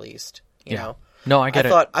and re-released, you know? No, I get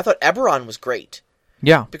it. I thought Eberron was great.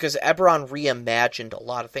 Yeah. Because Eberron reimagined a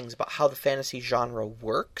lot of things about how the fantasy genre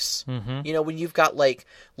works. You know, when you've got, like,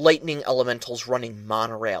 lightning elementals running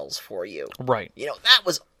monorails for you. Right. You know, that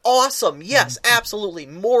was awesome. Yes, absolutely.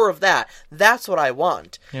 More of that. That's what I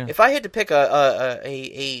want. Yeah. If I had to pick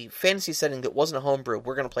a fantasy setting that wasn't a homebrew,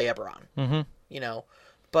 we're going to play Eberron. You know?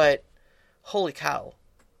 But, holy cow.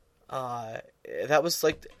 That was,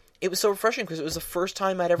 like... It was so refreshing because it was the first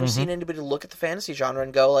time I'd ever seen anybody look at the fantasy genre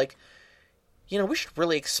and go, like... You know, we should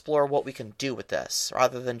really explore what we can do with this,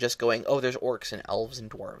 rather than just going, oh, there's orcs and elves and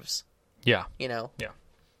dwarves. Yeah. You know? Yeah.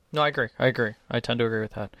 No, I agree. I tend to agree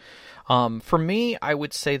with that. For me, I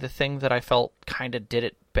would say the thing that I felt kind of did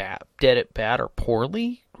it bad or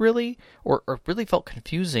poorly, really, or really felt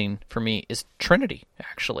confusing for me is Trinity,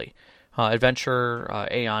 actually. Adventure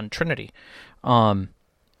Aeon Trinity.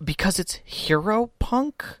 Because it's hero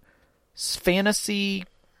punk, fantasy,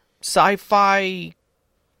 sci-fi,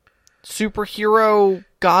 superhero,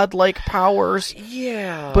 godlike powers.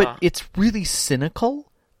 Yeah. But it's really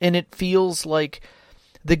cynical, and it feels like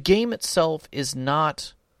the game itself is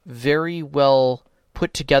not very well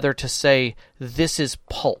put together to say, this is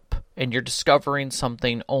pulp, and you're discovering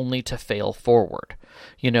something only to fail forward,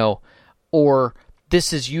 you know, or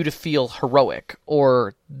this is you to feel heroic,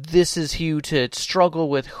 or this is you to struggle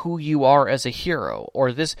with who you are as a hero,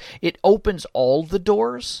 or this. It opens all the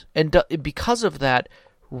doors, and because of that,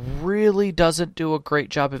 really doesn't do a great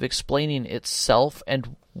job of explaining itself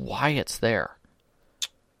and why it's there.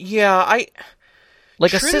 Yeah,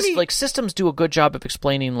 like systems do a good job of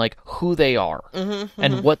explaining like who they are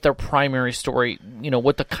and what their primary story, you know,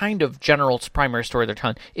 what the kind of general primary story they're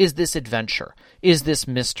telling. Is this adventure? Is this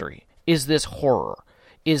mystery? Is this horror?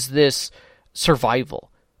 Is this survival?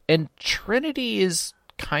 And Trinity is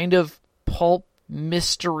kind of pulp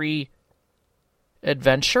mystery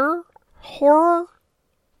adventure horror.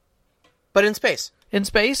 But in space. In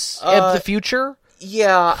space? In the future?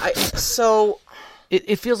 Yeah,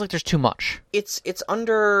 It feels like there's too much. It's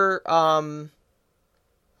under...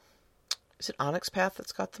 is it Onyx Path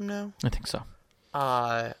that's got them now? I think so.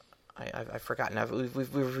 I've forgotten.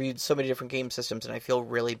 We've reviewed so many different game systems, and I feel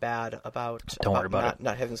really bad about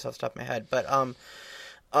not having stuff off the top of my head. But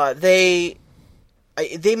they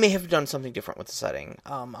may have done something different with the setting.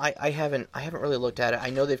 I haven't really looked at it.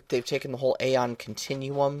 I know they've taken the whole Aeon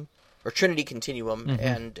Continuum or Trinity Continuum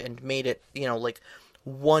and made it, you know, like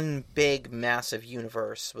one big massive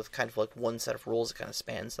universe with kind of like one set of rules that kind of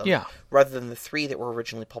spans them, rather than the three that were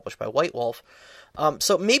originally published by White Wolf.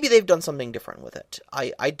 So maybe they've done something different with it.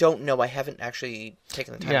 I don't know. I haven't actually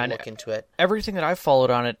taken the time to look into it. Everything that I've followed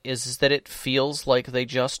on it is that it feels like they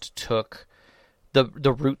just took the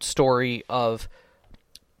root story of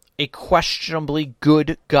a questionably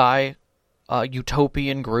good guy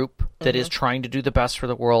utopian group that is trying to do the best for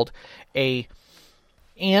the world, a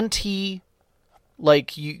anti,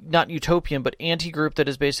 like, not utopian, but anti-group that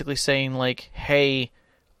is basically saying, like, hey,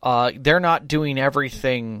 they're not doing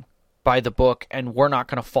everything by the book, and we're not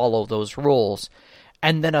going to follow those rules.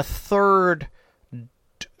 And then a third,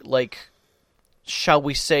 like, shall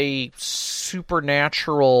we say,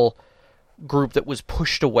 supernatural group that was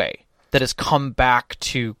pushed away, that has come back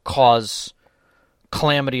to cause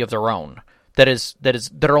calamity of their own, that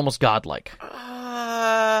are almost godlike.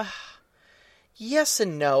 Yes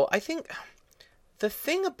and no. I think the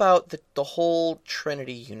thing about the whole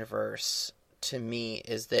Trinity universe to me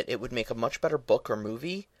is that it would make a much better book or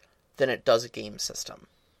movie than it does a game system.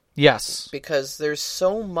 Yes. Because there's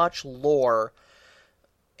so much lore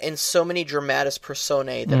and so many dramatis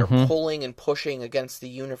personae that are pulling and pushing against the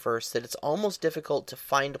universe that it's almost difficult to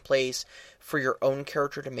find a place for your own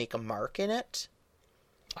character to make a mark in it.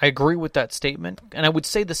 I agree with that statement, and I would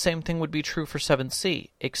say the same thing would be true for 7th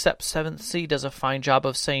Sea, except 7th Sea does a fine job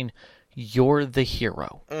of saying, you're the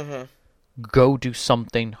hero. Mm-hmm. Go do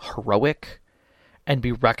something heroic and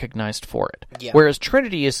be recognized for it. Yeah. Whereas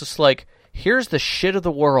Trinity is just like, here's the shit of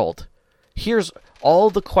the world. Here's all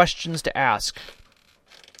the questions to ask.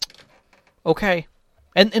 Okay.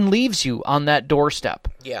 And leaves you on that doorstep.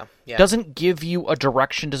 Yeah. Doesn't give you a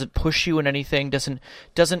direction, doesn't push you in anything, doesn't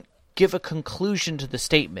give a conclusion to the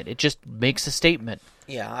statement. It just makes a statement.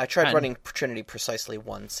 Yeah, I tried running Trinity precisely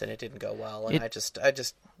once, and it didn't go well. And I just,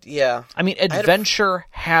 yeah. I mean, adventure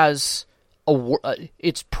has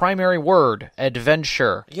its primary word,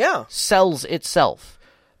 adventure, sells itself.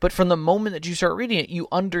 But from the moment that you start reading it, you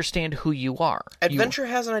understand who you are. Adventure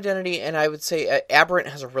has an identity, and I would say Aberrant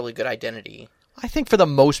has a really good identity. I think for the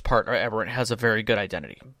most part, Aberrant has a very good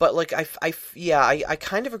identity. But like, I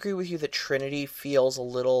kind of agree with you that Trinity feels a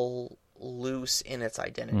little loose in its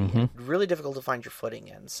identity. Mm-hmm. Really difficult to find your footing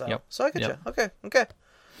in. So, so I get you. Okay.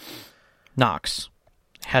 Knox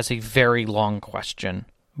has a very long question,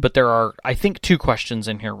 but there are, I think, 2 questions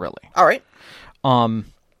in here, really. All right. And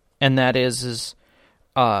that is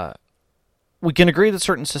we can agree that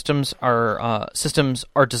certain systems are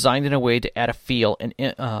designed in a way to add a feel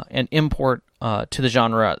and import to the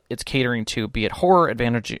genre it's catering to, be it horror,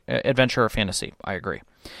 adventure, or fantasy. I agree.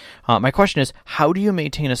 My question is, how do you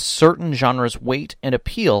maintain a certain genre's weight and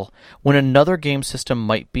appeal when another game system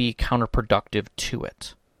might be counterproductive to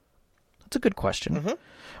it? That's a good question.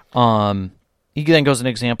 Mm-hmm. He then goes an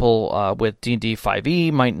example with D&D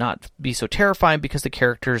 5e might not be so terrifying because the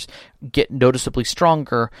characters get noticeably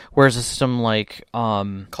stronger, whereas a system like Call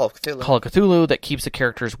of Cthulhu that keeps the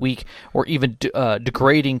characters weak or even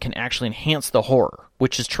degrading can actually enhance the horror,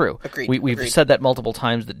 which is true. Agreed. We've said that multiple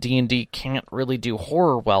times, that D&D can't really do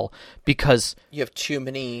horror well because you have too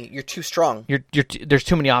many. You're too strong. There's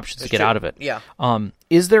too many options to get out of it. Yeah.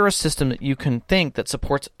 Is there a system that you can think that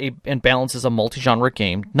supports and balances a multi-genre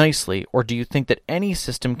game nicely, or do you think that any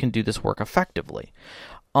system can do this work effectively?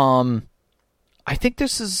 I think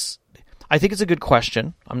it's a good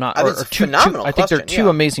question. I think they're two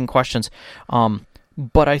amazing questions.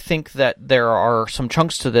 But I think that there are some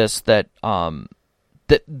chunks to this that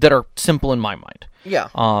that are simple in my mind. Yeah.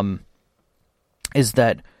 Is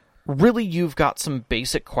that really you've got some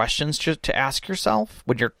basic questions to ask yourself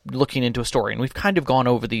when you're looking into a story, and we've kind of gone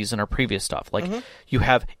over these in our previous stuff. Like, you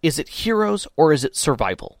have, is it heroes or is it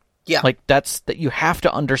survival? Yeah. Like, that you have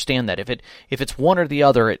to understand that. If it's one or the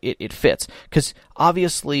other, it fits. Because,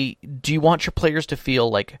 obviously, do you want your players to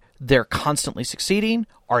feel like they're constantly succeeding?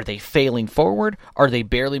 Are they failing forward? Are they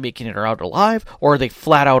barely making it out alive? Or are they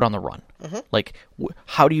flat out on the run? Mm-hmm. Like,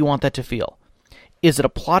 how do you want that to feel? Is it a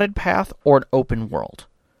plotted path or an open world?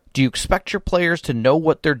 Do you expect your players to know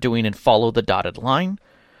what they're doing and follow the dotted line?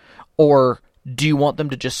 Or do you want them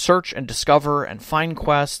to just search and discover and find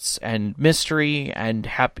quests and mystery and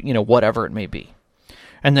whatever it may be?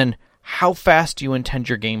 And then, how fast do you intend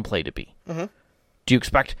your gameplay to be? Mm-hmm. Do you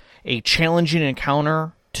expect a challenging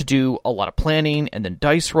encounter to do a lot of planning and then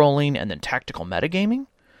dice rolling and then tactical metagaming?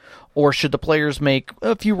 Or should the players make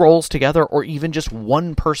a few rolls together, or even just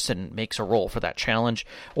one person makes a roll for that challenge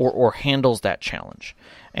or handles that challenge?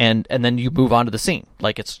 And then you move on to the scene.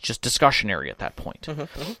 Like, it's just discussionary at that point.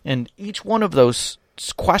 Mm-hmm. And each one of those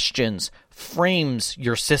questions frames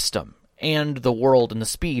your system and the world and the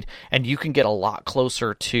speed, and you can get a lot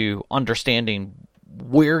closer to understanding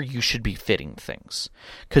where you should be fitting things.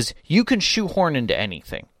 Because you can shoehorn into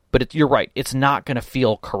anything, but you're right, it's not going to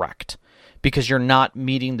feel correct. Because you're not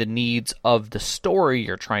meeting the needs of the story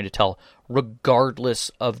you're trying to tell, regardless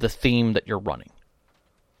of the theme that you're running.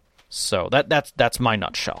 So that's my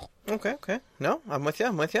nutshell. Okay. No, I'm with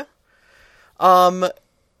you.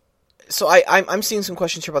 So I'm seeing some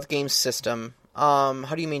questions here about the game system.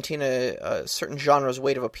 How do you maintain a certain genre's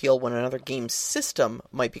weight of appeal when another game system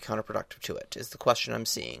might be counterproductive to it, is the question I'm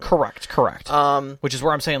seeing. Correct. Which is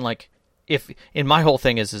where I'm saying, like, my whole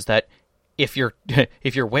thing is that if you're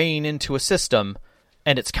weighing into a system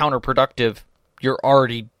and it's counterproductive, you're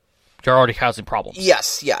already causing problems.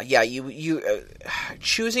 Yes, yeah. You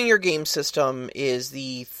choosing your game system is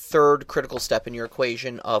the third critical step in your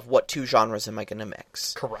equation of what two genres am I going to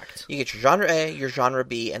mix. Correct. You get your genre A, your genre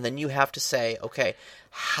B, and then you have to say, okay,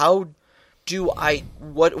 how do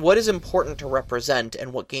what is important to represent,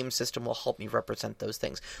 and what game system will help me represent those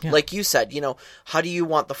things? Yeah. Like you said, how do you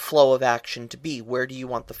want the flow of action to be? Where do you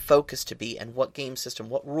want the focus to be? And what game system,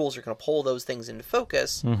 what rules are going to pull those things into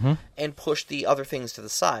focus and push the other things to the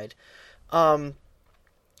side? And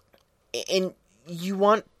you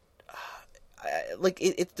want,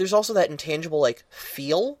 there's also that intangible, like,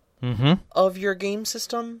 feel of your game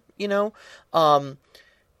system,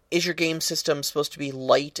 Is your game system supposed to be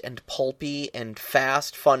light and pulpy and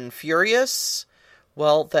fast, fun, furious?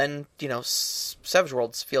 Well, then, Savage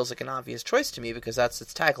Worlds feels like an obvious choice to me because that's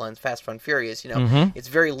its tagline, fast, fun, furious, It's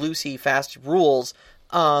very loosey, fast rules.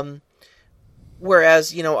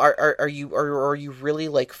 Whereas, are you really,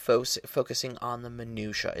 like, focusing on the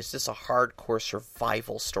minutia? Is this a hardcore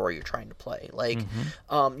survival story you're trying to play? Like,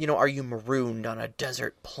 are you marooned on a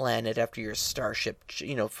desert planet after your starship,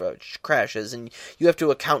 crashes, and you have to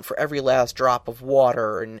account for every last drop of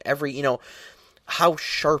water and every, how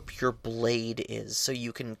sharp your blade is so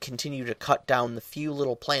you can continue to cut down the few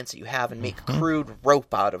little plants that you have and make crude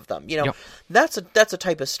rope out of them. Yep. That's a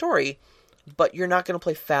type of story. But you're not going to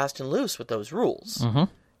play fast and loose with those rules.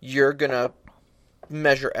 You're going to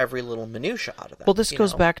measure every little minutia out of that. Well, this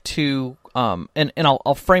goes back to, and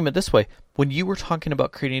I'll frame it this way. When you were talking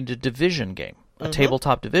about creating a division game, a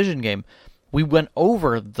tabletop division game, we went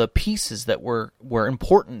over the pieces that were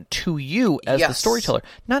important to you as the storyteller.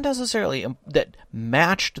 Not necessarily that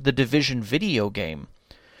matched the division video game.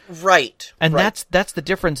 Right. And that's the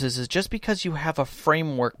difference is just because you have a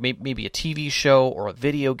framework, maybe a TV show or a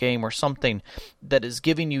video game or something that is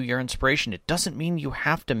giving you your inspiration, it doesn't mean you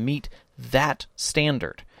have to meet that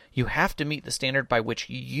standard. You have to meet the standard by which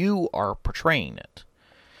you are portraying it.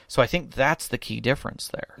 So I think that's the key difference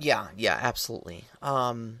there. Yeah, absolutely.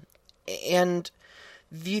 And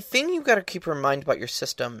the thing you've got to keep in mind about your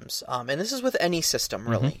systems, and this is with any system,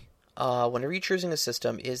 really, whenever you're choosing a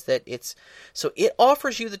system, is that it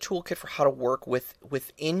offers you the toolkit for how to work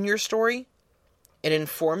within your story. It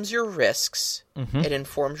informs your risks, it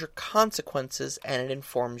informs your consequences, and it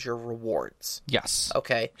informs your rewards. Yes.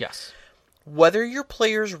 Okay? Yes. Whether your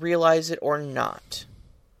players realize it or not,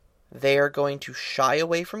 they are going to shy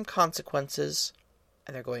away from consequences,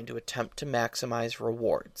 and they're going to attempt to maximize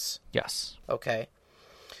rewards. Yes. Okay?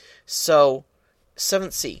 So,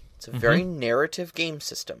 7th Sea, it's a very narrative game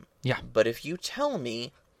system. Yeah. But if you tell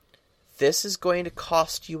me this is going to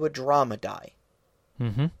cost you a drama die,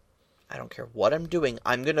 I don't care what I'm doing,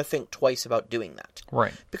 I'm going to think twice about doing that.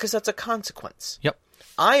 Right. Because that's a consequence. Yep.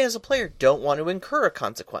 I, as a player, don't want to incur a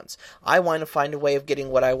consequence. I want to find a way of getting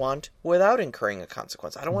what I want without incurring a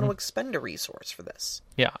consequence. I don't want to expend a resource for this.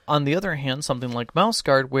 Yeah. On the other hand, something like Mouse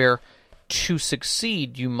Guard, where to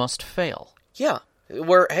succeed, you must fail. Yeah.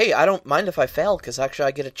 Where, hey, I don't mind if I fail, because actually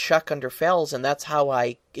I get a check under fails, and that's how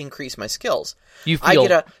I increase my skills. You might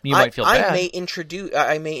feel bad.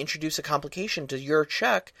 I may introduce a complication to your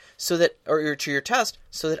check, or to your test,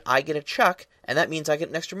 so that I get a check, and that means I get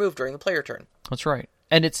an extra move during the player turn. That's right.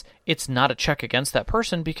 And it's not a check against that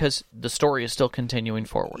person because the story is still continuing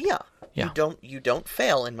forward. Yeah. You don't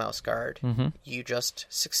fail in Mouse Guard. You just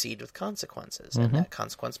succeed with consequences, and that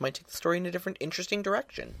consequence might take the story in a different, interesting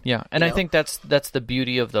direction. Yeah, and I think that's the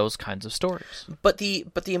beauty of those kinds of stories. But the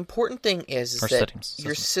important thing is that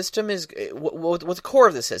your system is what the core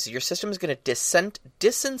of this is. Your system is going to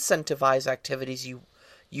disincentivize activities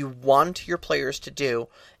you want your players to do,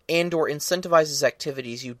 and or incentivizes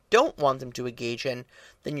activities you don't want them to engage in.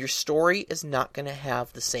 Then your story is not going to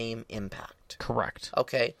have the same impact. Correct.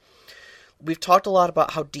 Okay. We've talked a lot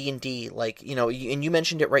about how D&D, and you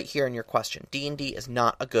mentioned it right here in your question. D&D is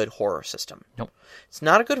not a good horror system. Nope. It's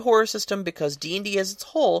not a good horror system because D&D as its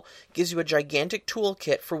whole gives you a gigantic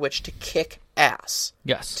toolkit for which to kick ass.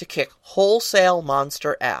 Yes. To kick wholesale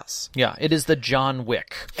monster ass. Yeah, it is the John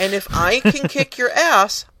Wick. And if I can kick your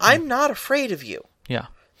ass, I'm not afraid of you. Yeah.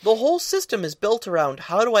 The whole system is built around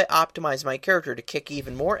how do I optimize my character to kick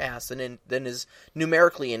even more ass than is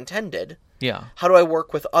numerically intended. Yeah. How do I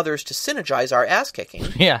work with others to synergize our ass kicking?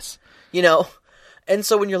 Yes. And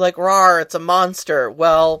so when you're like, rawr, it's a monster,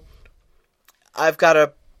 well, I've got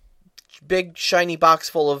to big shiny box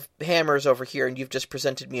full of hammers over here, and you've just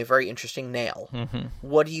presented me a very interesting nail. Mm-hmm.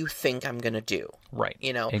 What do you think I'm going to do? Right.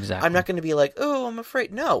 Exactly. I'm not going to be like, oh, I'm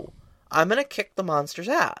afraid. No. I'm going to kick the monster's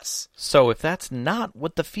ass. So if that's not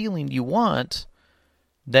what the feeling you want,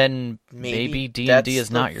 then maybe D&D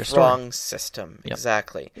is not your story. Wrong system. Yep.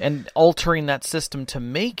 Exactly. And altering that system to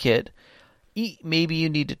make it, maybe you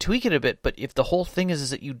need to tweak it a bit, but if the whole thing is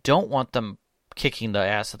that you don't want them kicking the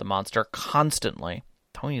ass of the monster constantly,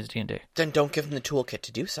 don't use D&D. Then don't give them the toolkit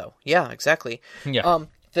to do so. Yeah, exactly. Yeah.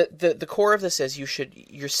 The core of this is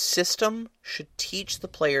your system should teach the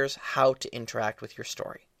players how to interact with your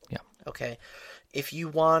story. Yeah. Okay? If you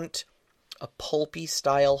want a pulpy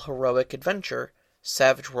style heroic adventure,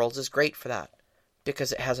 Savage Worlds is great for that.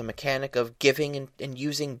 Because it has a mechanic of giving and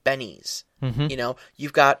using bennies. Mm-hmm.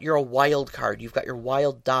 You're a wild card. You've got your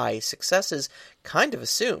wild die. Success is kind of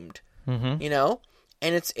assumed. Mm-hmm.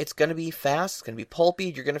 And it's going to be fast. It's going to be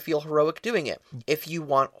pulpy. You're going to feel heroic doing it. If you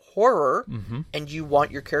want horror and you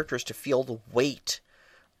want your characters to feel the weight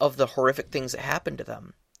of the horrific things that happen to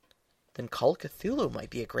them, then Call of Cthulhu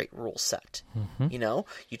might be a great rule set. Mm-hmm.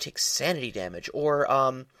 You take sanity damage, or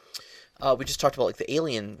we just talked about like the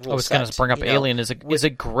Alien rule set. I was going to bring up Alien is a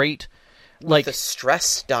great like the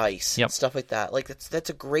stress dice and stuff like that. Like that's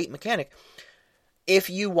a great mechanic.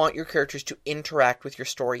 If you want your characters to interact with your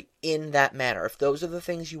story in that manner, if those are the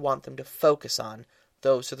things you want them to focus on,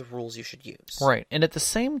 those are the rules you should use. Right. And at the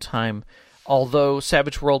same time, although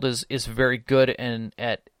Savage World is very good and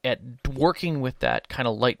at working with that kind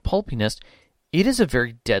of light pulpiness, it is a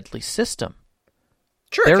very deadly system.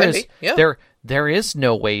 Sure, it can be. Yeah. There is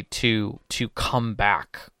no way to come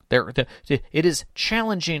back. It is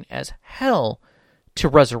challenging as hell to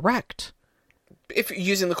resurrect. If you're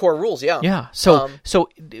using the core rules, yeah. Yeah. So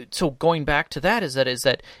going back to that is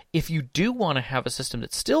that if you do want to have a system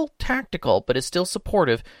that's still tactical but is still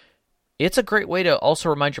supportive, it's a great way to also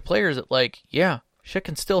remind your players that shit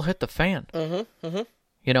can still hit the fan. Mm-hmm. Mm-hmm.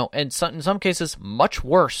 And in some cases much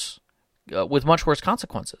worse, with much worse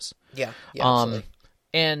consequences. Yeah. Absolutely.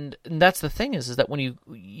 And that's the thing is that when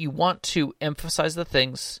you want to emphasize the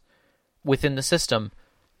things within the system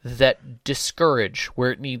that discourage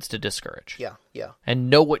where it needs to discourage. Yeah. And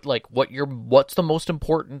know what's the most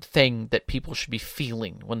important thing that people should be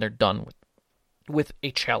feeling when they're done with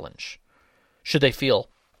a challenge. Should they feel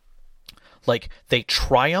like they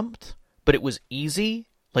triumphed, but it was easy?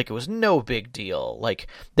 Like it was no big deal. Like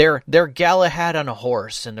they're Galahad on a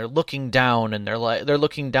horse and they're looking down and they're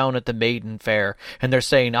looking down at the maiden fair and they're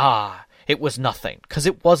saying, it was nothing, because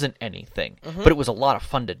it wasn't anything, but it was a lot of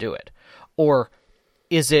fun to do it. Or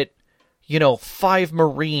is it, 5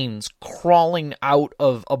 Marines crawling out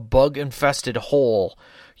of a bug-infested hole,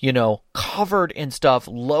 covered in stuff,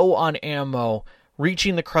 low on ammo,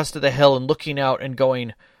 reaching the crest of the hill and looking out and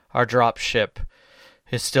going, our drop ship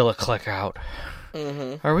is still a click out.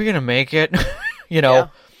 Mm-hmm. Are we going to make it?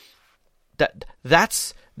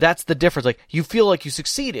 That's the difference. Like, you feel like you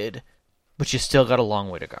succeeded, but you still got a long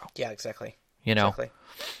way to go. Yeah, exactly. Exactly.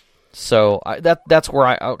 So that's where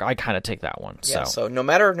I kind of take that one. Yeah, so no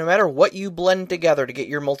matter what you blend together to get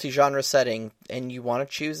your multi-genre setting, and you want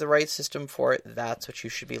to choose the right system for it, that's what you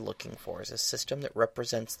should be looking for, is a system that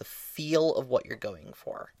represents the feel of what you're going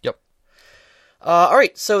for. Yep. All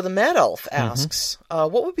right, so the Mad Elf asks,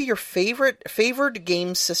 what would be your favored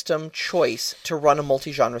game system choice to run a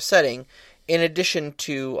multi-genre setting, in addition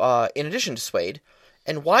to Suede,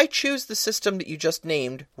 and why choose the system that you just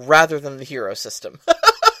named rather than the hero system?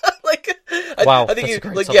 Wow, I think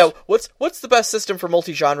what's the best system for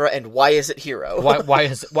multi-genre, and why is it hero? why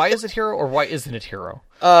is it hero, or why isn't it hero?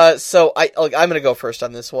 So I'm gonna go first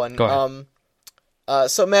on this one. Go ahead.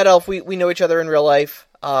 So Mad Elf, we know each other in real life.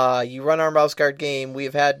 You run our Mouse Guard game.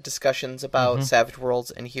 We've had discussions about Savage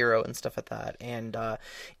Worlds and Hero and stuff like that. And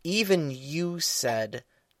even you said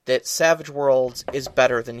that Savage Worlds is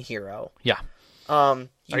better than Hero. Yeah. Are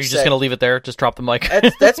you just going to leave it there? Just drop the mic?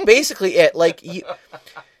 That's basically it.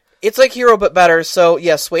 It's like Hero, but better. So,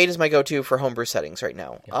 yeah, Suede is my go-to for homebrew settings right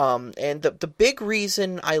now. Yeah. And the big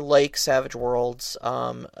reason I like Savage Worlds,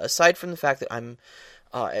 aside from the fact that I'm...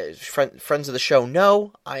 friends of the show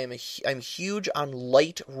know I'm huge on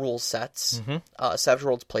light rule sets. Savage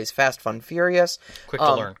Worlds plays fast, fun, furious. Quick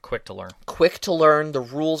to learn. The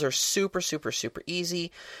rules are super, super, super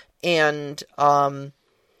easy, and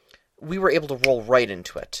we were able to roll right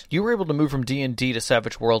into it. You were able to move from D&D to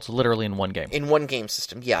Savage Worlds literally in one game. In one game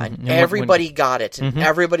system, yeah. And everybody got it, and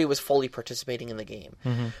everybody was fully participating in the game.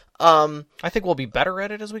 I think we'll be better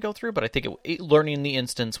at it as we go through, but I think learning the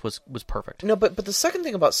instance was perfect. No, but the second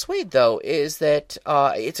thing about Suede, though, is that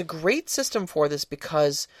it's a great system for this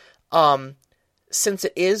because since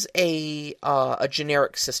it is a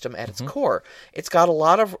generic system at its core, it's got a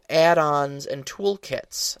lot of add-ons and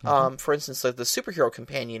toolkits. For instance, the superhero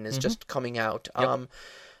companion is just coming out. Yep.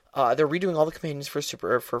 They're redoing all the companions for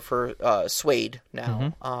Suede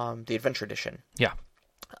now, the Adventure Edition. Yeah.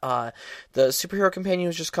 The superhero companion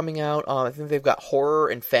is just coming out. I think they've got horror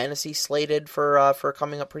and fantasy slated for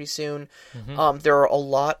coming up pretty soon. There are a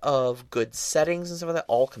lot of good settings and stuff like that,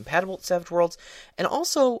 all compatible with Savage Worlds. And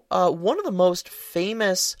also, one of the most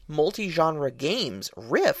famous multi-genre games,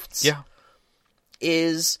 Rifts,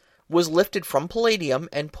 was lifted from Palladium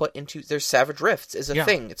and put into... There's Savage Rifts is a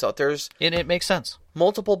thing. It's out there's... And it makes sense.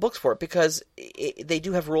 Multiple books for it, because they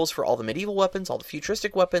do have rules for all the medieval weapons, all the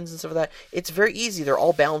futuristic weapons and stuff like that. It's very easy. They're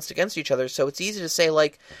all balanced against each other, so it's easy to say,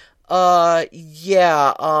 like, where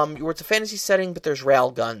it's a fantasy setting, but there's rail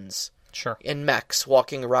guns. Sure. And mechs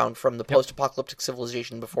walking around from the post-apocalyptic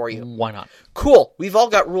civilization before you. Why not? Cool. We've all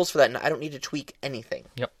got rules for that, and I don't need to tweak anything.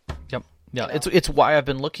 Yep. Yeah, it's why I've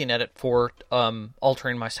been looking at it for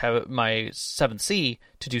altering my 7th Sea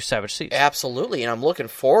to do Savage Seas. Absolutely, and I'm looking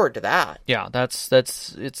forward to that. Yeah,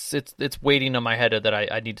 it's waiting on my head that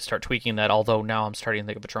I need to start tweaking that. Although now I'm starting to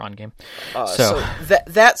think of a Tron game. So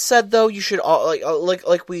that said, though, you should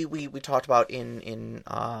like we talked about in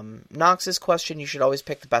Nox's question. You should always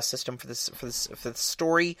pick the best system for the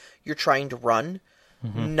story you're trying to run.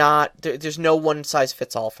 There's no one size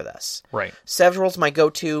fits all for this. Right. Savage World's my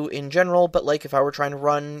go-to in general, but like if I were trying to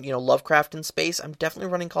run, Lovecraft in space, I'm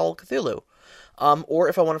definitely running Call of Cthulhu. Or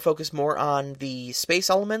if I want to focus more on the space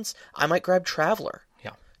elements, I might grab Traveler.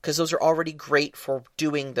 Yeah. Because those are already great for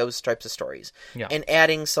doing those types of stories. Yeah. And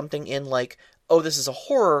adding something in like, oh, this is a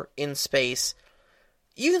horror in space.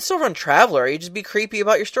 You can still run Traveler. You just be creepy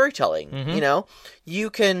about your storytelling. You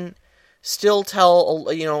can still tell,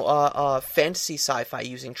 fantasy sci-fi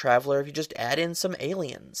using Traveler if you just add in some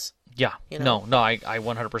aliens. Yeah. No, I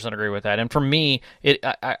 100% agree with that. And for me,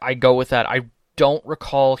 I go with that. I don't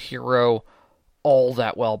recall Hero all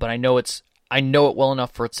that well, but I know it well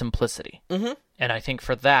enough for its simplicity. And I think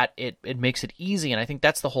for that, it makes it easy. And I think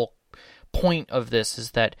that's the whole point of this,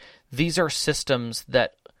 is that these are systems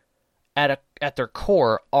that at their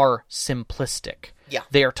core are simplistic. Yeah.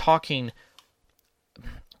 They are talking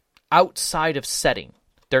outside of setting.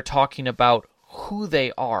 They're talking about who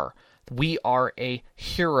they are. We are a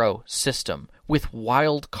hero system with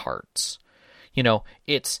wild cards.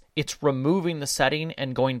 It's removing the setting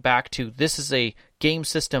and going back to, this is a game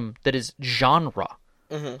system that is genre.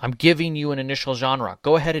 I'm giving you an initial genre.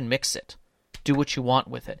 Go ahead and mix it. Do what you want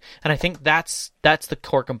with it. And I think that's the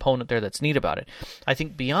core component there that's neat about it. I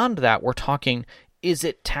think beyond that, we're talking, is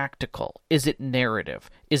it tactical? Is it narrative?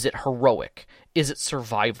 Is it heroic? Is it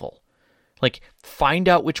survival? Like, find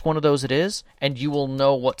out which one of those it is, and you will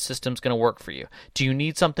know what system's going to work for you. Do you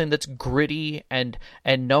need something that's gritty and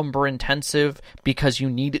number intensive because you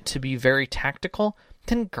need it to be very tactical?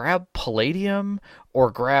 Then grab Palladium or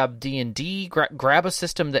grab D&D. Grab a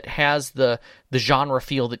system that has the genre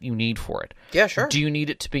feel that you need for it. Yeah, sure. Do you need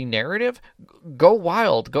it to be narrative? Go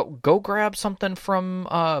wild. Go grab something from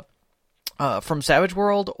Savage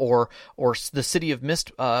World or the City of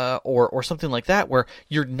Mist or something like that, where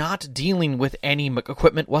you're not dealing with any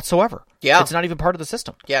equipment whatsoever. Yeah. It's not even part of the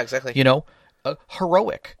system. Yeah, exactly.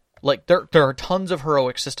 Heroic. Like, there are tons of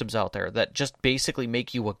heroic systems out there that just basically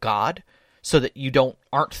make you a god so that you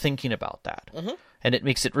aren't thinking about that. And it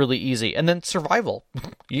makes it really easy. And then survival.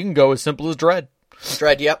 You can go as simple as Dread.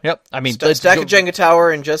 Dread, yep. Yep. I mean, stack a Jenga tower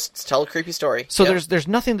and just tell a creepy story. So there's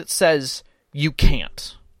nothing that says you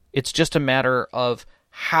can't. It's just a matter of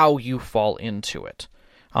how you fall into it.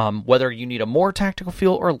 Whether you need a more tactical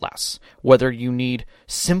feel or less. Whether you need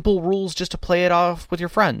simple rules just to play it off with your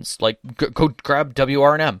friends. Like, go grab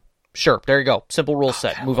WRNM. Sure, there you go. Simple rule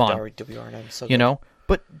set. Move on. WRNM, so good.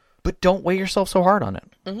 But don't weigh yourself so hard on it.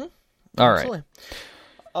 All Absolutely.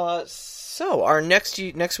 Right. So our next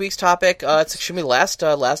week's topic, it's actually last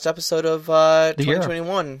episode of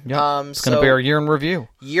 2021. Yeah. It's going to be our year in review.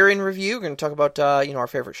 We're going to talk about our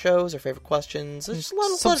favorite shows, our favorite questions. There's just a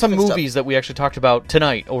lot of some movies stuff that we actually talked about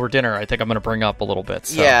tonight over dinner. I think I'm going to bring up a little bit.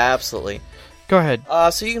 So. Yeah, absolutely. Go ahead.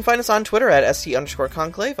 So you can find us on Twitter at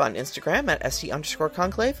 @ST_Conclave, on Instagram at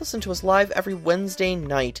 @ST_Conclave. Listen to us live every Wednesday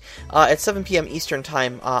night at 7 p.m. Eastern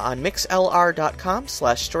Time on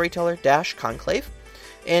mixlr.com/storyteller-conclave.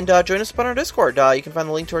 And join us up on our Discord. You can find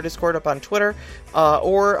the link to our Discord up on Twitter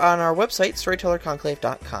or on our website,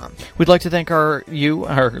 storytellerconclave.com. We'd like to thank our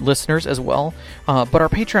listeners as well, but our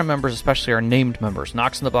Patreon members, especially our named members,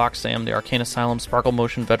 Knox in the Box, Sam, the Arcane Asylum, Sparkle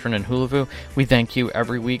Motion Veteran, and Hulavu. We thank you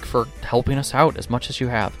every week for helping us out as much as you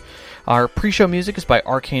have. Our pre-show music is by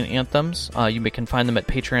Arcane Anthems. You can find them at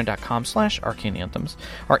patreon.com/arcaneanthems.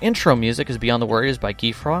 Our intro music is Beyond the Warriors by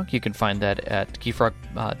Geefrog. You can find that at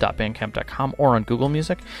geefrog.bandcamp.com or on Google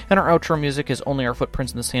Music. And our outro music is Only Our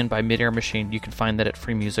Footprints in the Sand by Midair Machine. You can find that at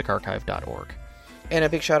freemusicarchive.org. And a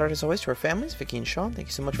big shout out, as always, to our families, Vicky and Sean. Thank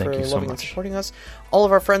you so much for loving and supporting us. All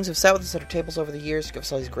of our friends who've sat with us at our tables over the years, give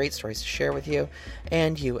us all these great stories to share with you.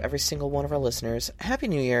 And you, every single one of our listeners, Happy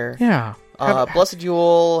New Year. Yeah. Blessed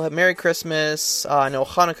Yule, Merry Christmas. I know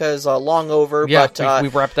Hanukkah is long over, yeah, but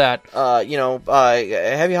we've wrapped that. Happy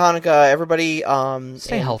Hanukkah, everybody.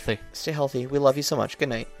 Stay healthy. Stay healthy. We love you so much. Good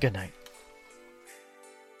night. Good night.